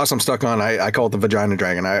 like the boss I'm stuck on, I call it the Vagina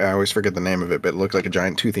Dragon. I always forget the name of it, but it looks like a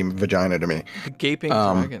giant toothy vagina to me. The Gaping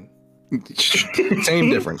Dragon. Same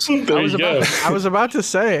difference. I was about to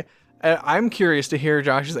say, I'm curious to hear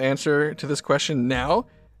Josh's answer to this question now,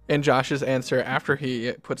 and Josh's answer after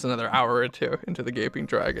he puts another hour or two into the Gaping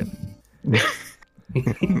Dragon.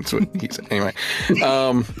 That's what he said. Anyway,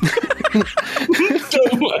 Oh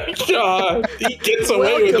my god, he gets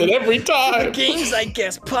away with it every time. Games I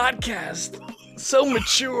Guess podcast. So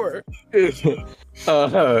mature.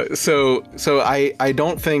 So I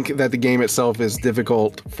don't think that the game itself is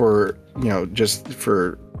difficult for, just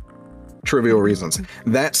for trivial reasons.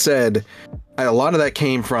 That said, a lot of that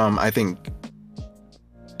came from, I think,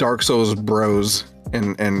 Dark Souls bros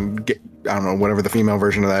and I don't know, whatever the female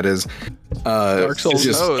version of that is. Dark Souls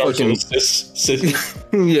just sis.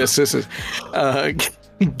 yeah, sisters.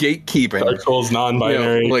 Gatekeeping. Dark Souls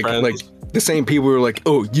non-binary friends. Like the same people who are like,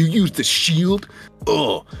 oh, you use the shield?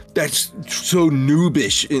 Oh, that's so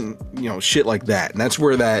noobish, and shit like that. And that's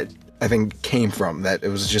where that, I think, came from. That it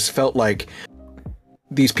was just felt like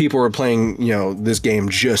these people were playing, this game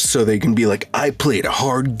just so they can be like, I played a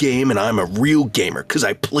hard game and I'm a real gamer because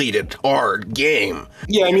I played a hard game.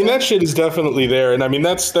 Yeah, I mean, that shit is definitely there. And I mean,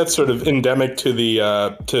 that's sort of endemic to the,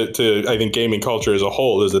 to I think, gaming culture as a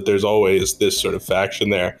whole, is that there's always this sort of faction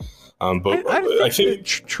there. But I think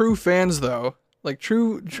true fans, though, like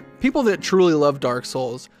true people that truly love Dark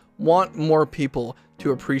Souls, want more people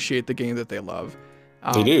to appreciate the game that they love.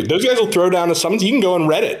 They do. Those guys will throw down a summons. You can go on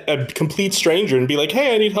Reddit, a complete stranger, and be like,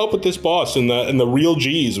 "Hey, I need help with this boss," and the real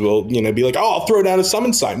G's will, be like, "Oh, I'll throw down a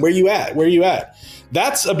summon sign. Where you at? Where you at?"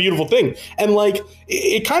 That's a beautiful thing. And like,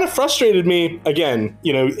 it kind of frustrated me again,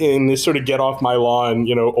 in this sort of get off my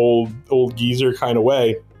lawn, old geezer kind of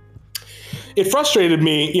way. It frustrated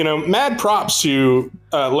me, mad props to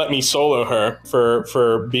let me solo her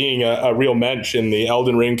for being a real mensch in the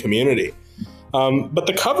Elden Ring community. But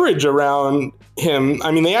the coverage around him,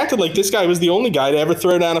 I mean, they acted like this guy was the only guy to ever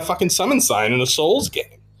throw down a fucking summon sign in a Souls game.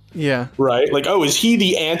 Yeah. Right? Like, oh, is he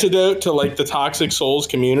the antidote to like the toxic Souls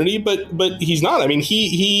community? But he's not. I mean,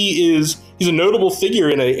 he's a notable figure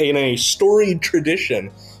in a storied tradition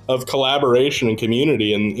of collaboration and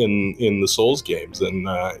community in the Souls games. And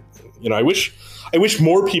I wish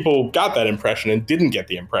more people got that impression and didn't get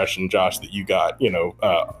the impression, Josh, that you got,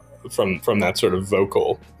 from that sort of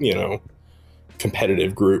vocal,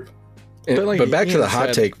 competitive group. But back to the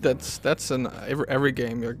hot take. That's in every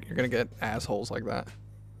game. You're gonna get assholes like that.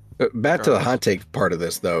 Back to the hot take part of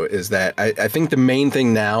this, though, is that I think the main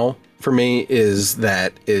thing now for me is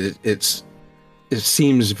that it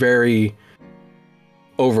seems very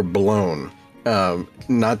overblown.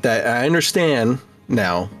 Not that I understand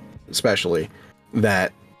now, especially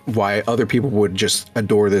that why other people would just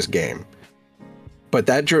adore this game. But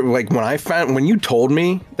that, like, when you told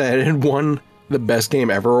me that it had won the best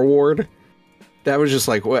game ever award, that was just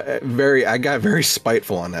like I got very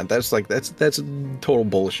spiteful on that. That's total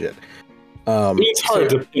bullshit. It's hard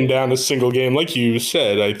to pin down a single game, like you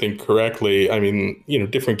said, I think correctly. I mean,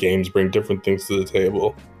 different games bring different things to the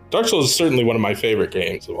table. Dark Souls is certainly one of my favorite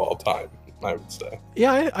games of all time, I would say.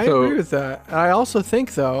 Yeah, I agree with that. I also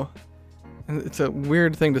think, though, and it's a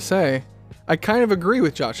weird thing to say, I kind of agree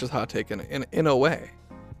with Josh's hot take in a way.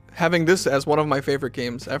 Having this as one of my favorite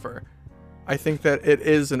games ever, I think that it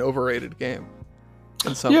is an overrated game.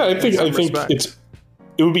 I think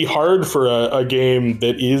it would be hard for a game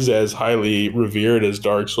that is as highly revered as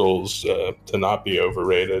Dark Souls to not be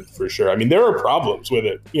overrated, for sure. I mean, there are problems with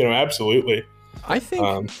it, absolutely. I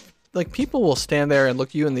think like people will stand there and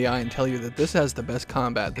look you in the eye and tell you that this has the best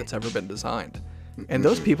combat that's ever been designed, and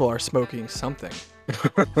those people are smoking something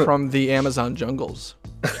from the Amazon jungles.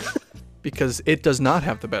 Because it does not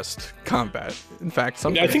have the best combat. In fact,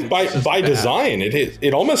 sometimes I think by design,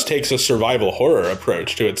 it almost takes a survival horror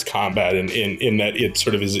approach to its combat, in that it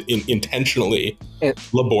sort of is intentionally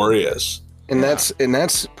laborious. And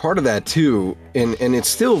that's part of that too. And it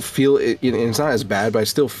still it's not as bad, but I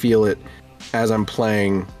still feel it as I'm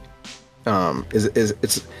playing.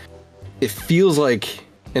 It feels like,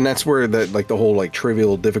 and that's where the whole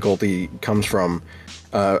trivial difficulty comes from.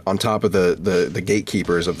 On top of the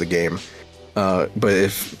gatekeepers of the game. But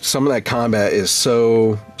if some of that combat is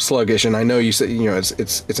so sluggish, and I know you said,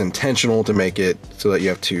 it's intentional to make it so that you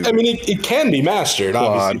have to. I mean, it can be mastered.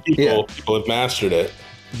 Obviously, people have mastered it.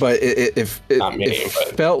 But it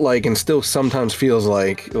felt like, and still sometimes feels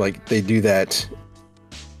like they do that,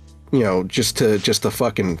 just to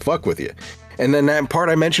fucking fuck with you. And then that part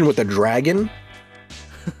I mentioned with the dragon.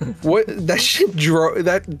 What that shit drove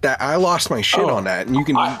that I lost my shit on that, and you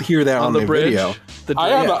can hear that on the video.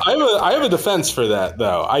 I have a defense for that,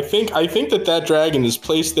 though. I think that dragon is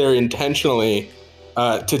placed there intentionally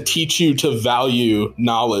to teach you to value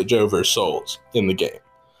knowledge over souls in the game,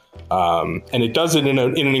 and it does it in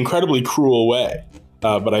an incredibly cruel way.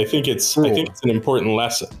 But I think it's an important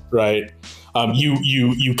lesson, right?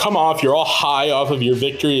 You come off, you're all high off of your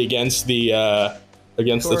victory against the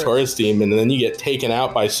against the Taurus team, and then you get taken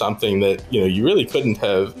out by something that you really couldn't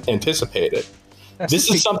have anticipated.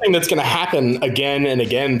 This is something that's going to happen again and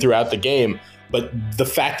again throughout the game, but the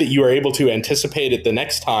fact that you are able to anticipate it the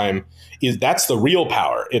next time that's the real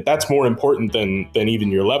power. That's more important than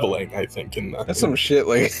even your leveling, I think. That's some shit.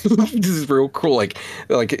 Like, this is real cool. Like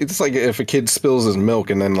it's like if a kid spills his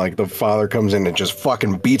milk and then like the father comes in and just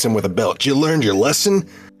fucking beats him with a belt. You learned your lesson.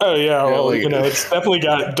 Oh yeah, well, it's definitely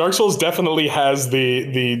got Dark Souls definitely has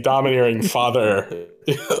the domineering father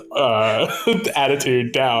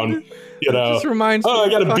attitude down. It just reminds me. I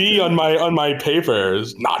got a B on my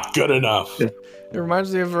papers. Not good enough. It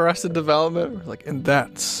reminds me of Arrested Development. Like, and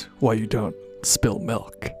that's why you don't spill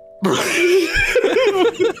milk. There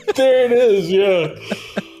it is. Yeah.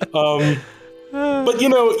 But but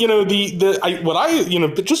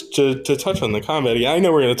just to touch on the combat, I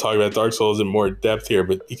know we're going to talk about Dark Souls in more depth here,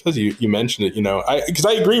 but because you mentioned it, because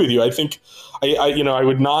I agree with you. I think I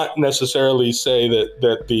would not necessarily say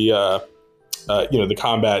that the the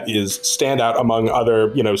combat is standout among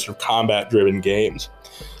other sort of combat driven games.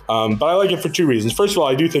 But I like it for two reasons. First of all,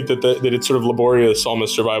 I do think that its sort of laborious,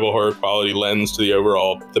 almost survival horror quality lends to the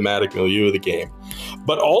overall thematic milieu of the game.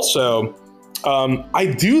 But also,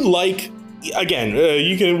 I do like, again,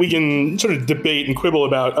 we can sort of debate and quibble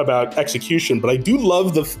about execution, but I do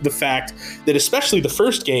love the fact that, especially the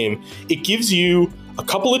first game, it gives you a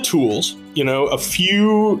couple of tools, a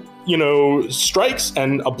few, strikes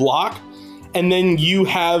and a block, and then you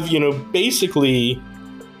have, basically,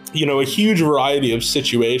 a huge variety of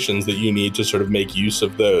situations that you need to sort of make use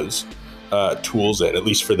of those tools in, at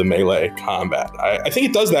least for the melee combat. I think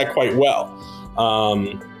it does that quite well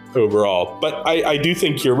overall. But I do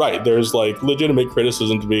think you're right. There's like legitimate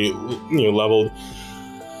criticism to be leveled.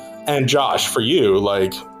 And Josh, for you,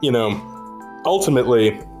 like,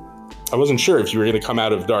 ultimately, I wasn't sure if you were going to come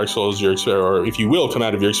out of Dark Souls, or if you will come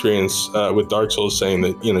out of your experience with Dark Souls saying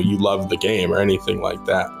that you love the game or anything like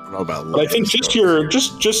that. I don't know about but I think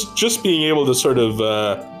just being able to sort of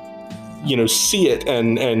see it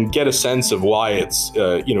and get a sense of why it's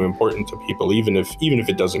important to people, even if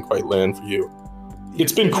it doesn't quite land for you.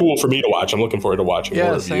 It's been cool for me to watch. I'm looking forward to watching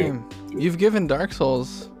more of same. You've given Dark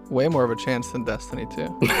Souls way more of a chance than Destiny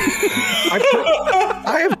 2.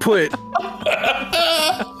 I have put.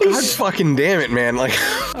 God fucking damn it, man! Like,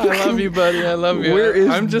 I love you, buddy. I love you.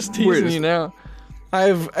 I'm just teasing you now.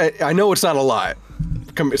 I know it's not a lot,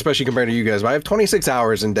 especially compared to you guys, but I have 26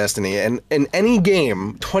 hours in Destiny, and in any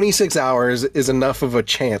game, 26 hours is enough of a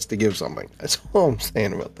chance to give something. That's all I'm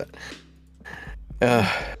saying about that.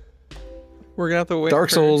 We're gonna have to wait. Dark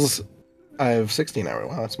Souls. I have 16 hours.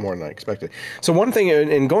 Wow, that's more than I expected. So one thing,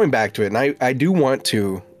 and going back to it, and I do want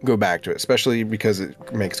to go back to it, especially because it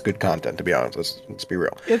makes good content, to be honest. Let's be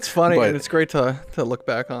real. It's funny, and it's great to look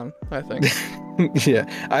back on, I think.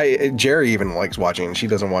 Yeah. Jerry even likes watching, and she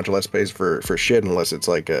doesn't watch Let's Plays for shit unless it's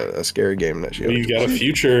like a scary game that she You got a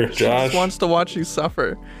future, Josh. She just wants to watch you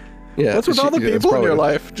suffer. Yeah. What's with all the people in your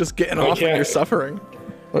life just getting off of your suffering?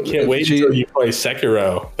 I can't wait until you play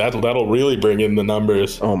Sekiro. That'll really bring in the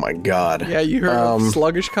numbers. Oh my god. Yeah, you heard of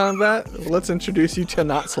sluggish combat? Let's introduce you to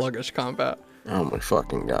not sluggish combat. Oh my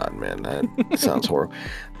fucking god, man. That sounds horrible.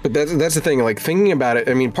 But that's the thing, like, thinking about it,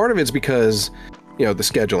 I mean, part of it's because, the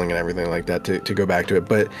scheduling and everything like that to go back to it,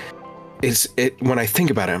 but when I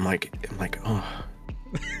think about it, I'm like, oh,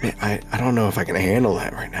 man, I don't know if I can handle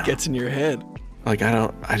that right now. Gets in your head. Like,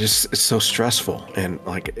 it's so stressful, and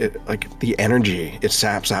like the energy it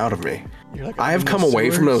saps out of me. Like, I have come away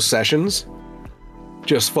from those sessions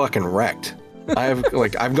just fucking wrecked. I've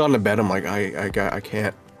gone to bed. I'm like, I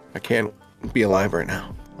can't be alive right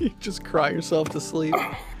now. You just cry yourself to sleep.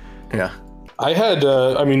 Yeah. I had,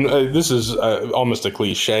 this is almost a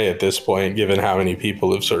cliche at this point, given how many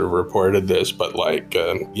people have sort of reported this, but like,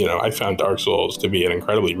 I found Dark Souls to be an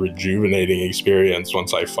incredibly rejuvenating experience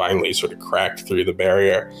once I finally sort of cracked through the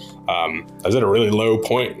barrier. I was at a really low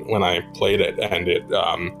point when I played it, and it,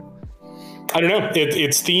 I don't know,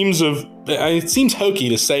 it's themes of, it seems hokey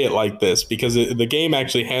to say it like this, because the game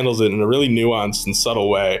actually handles it in a really nuanced and subtle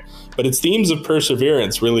way, but its themes of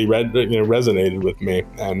perseverance really resonated with me,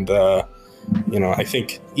 and, I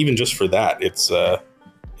think even just for that, it's an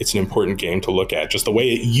important game to look at. Just the way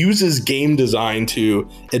it uses game design to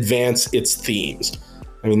advance its themes.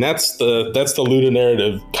 I mean, that's the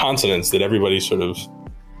ludonarrative consonance that everybody sort of,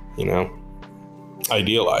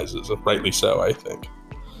 idealizes, rightly so, I think.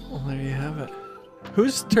 Well, there you have it.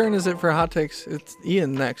 Whose turn is it for hot takes? It's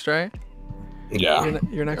Ian next, right? Yeah.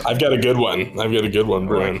 You're next. I've got a good one,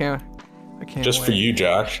 Brian. I can't just wait. For you,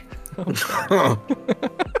 Josh.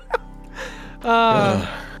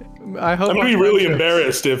 I hope I'm gonna be really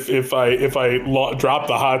embarrassed if I drop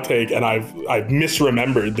the hot take and I've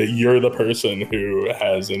misremembered that you're the person who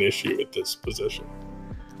has an issue with this position.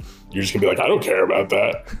 You're just gonna be like, I don't care about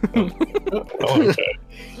that. Okay.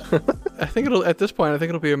 I think at this point, I think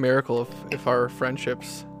it'll be a miracle if our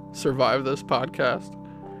friendships survive this podcast.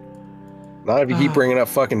 Not if you keep bringing up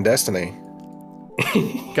fucking Destiny.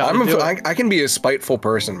 I can be a spiteful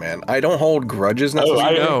person, man. I don't hold grudges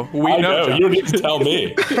necessarily. We know. You don't need to tell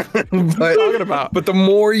me. But the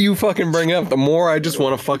more you fucking bring up, the more I just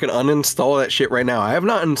want to fucking uninstall that shit right now. I have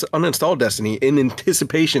not uninstalled Destiny in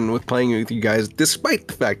anticipation with playing with you guys, despite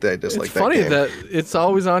the fact that I dislike that game. It's funny that it's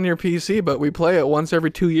always on your PC, but we play it once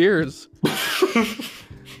every 2 years.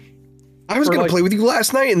 I was going to play with you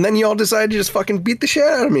last night, and then y'all decided to just fucking beat the shit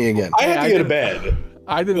out of me again. I had to go to bed.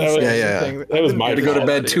 I didn't say anything. That was my fault. I had to go to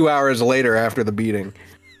bed 2 hours later after the beating.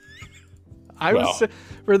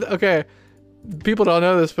 Okay, people don't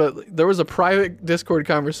know this, but there was a private Discord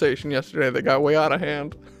conversation yesterday that got way out of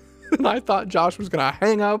hand. And I thought Josh was going to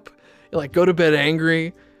hang up, like go to bed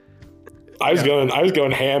angry. I was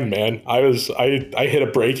going ham, man. I hit a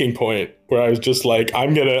breaking point where I was just like,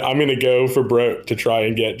 I'm gonna go for broke to try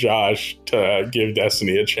and get Josh to give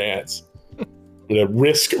Destiny a chance. I'm gonna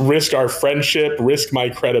risk our friendship, risk my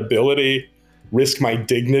credibility, risk my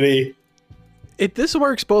dignity. This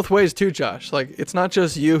works both ways too, Josh. Like, it's not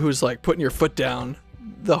just you who's like putting your foot down.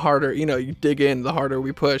 The harder, you dig in, the harder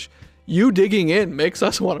we push. You digging in makes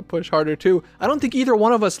us want to push harder too. I don't think either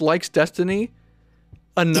one of us likes Destiny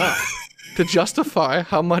enough to justify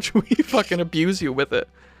how much we fucking abuse you with it.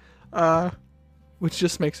 Which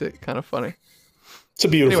just makes it kind of funny. It's a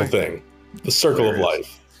beautiful thing. The circle of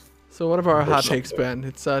life. So what have our hot takes been?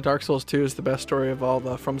 It's Dark Souls 2 is the best story of all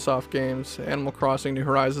the FromSoft games. Animal Crossing New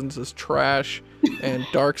Horizons is trash. And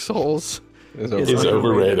Dark Souls is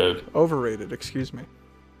overrated. Overrated, excuse me.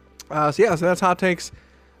 So that's hot takes.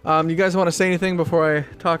 You guys want to say anything before I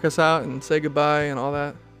talk us out and say goodbye and all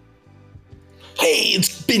that? Hey,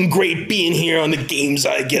 it's been great being here on the Games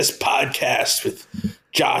I Guess podcast with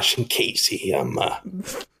Josh and Casey.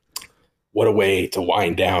 What a way to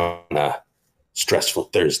wind down a stressful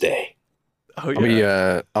Thursday. Oh,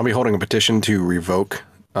 yeah. I'll be holding a petition to revoke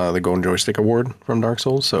the Golden Joystick Award from Dark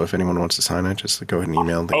Souls. So if anyone wants to sign it, just go ahead and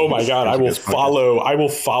email. Oh my God, I will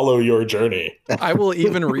follow your journey. I will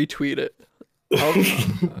even retweet it.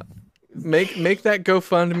 Make that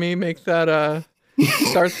GoFundMe. Make that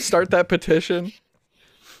start that petition.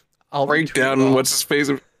 I'll break down what's his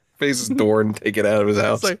face's door and take it out of his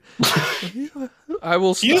house. I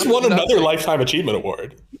will. He just won another Lifetime Achievement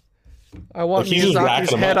Award. I want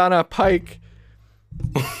Miyazaki's head on a pike.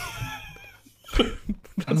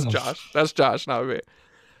 That's Josh. That's Josh, not me.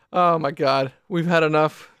 Oh my God, we've had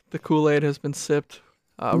enough. The Kool-Aid has been sipped.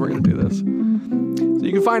 We're gonna do this. So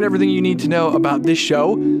you can find everything you need to know about this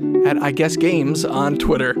show at I Guess Games on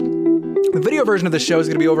Twitter. The video version of this show is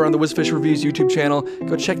going to be over on the WizFish Reviews YouTube channel.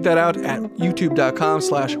 Go check that out at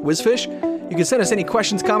youtube.com/WizFish. You can send us any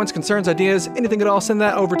questions, comments, concerns, ideas, anything at all. Send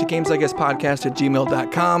that over to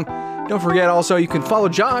gamesiguesspodcast@gmail.com. Don't forget also, you can follow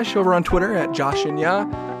Josh over on Twitter at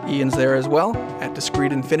Joshinya. Ian's there as well at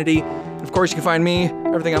Discrete Infinity. And of course, you can find me,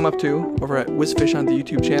 everything I'm up to, over at WizFish on the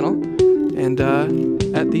YouTube channel and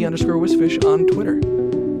at _WizFish on Twitter.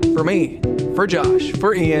 For me, for Josh,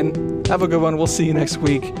 for Ian, have a good one. We'll see you next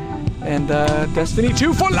week. And Destiny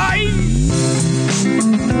 2 for life!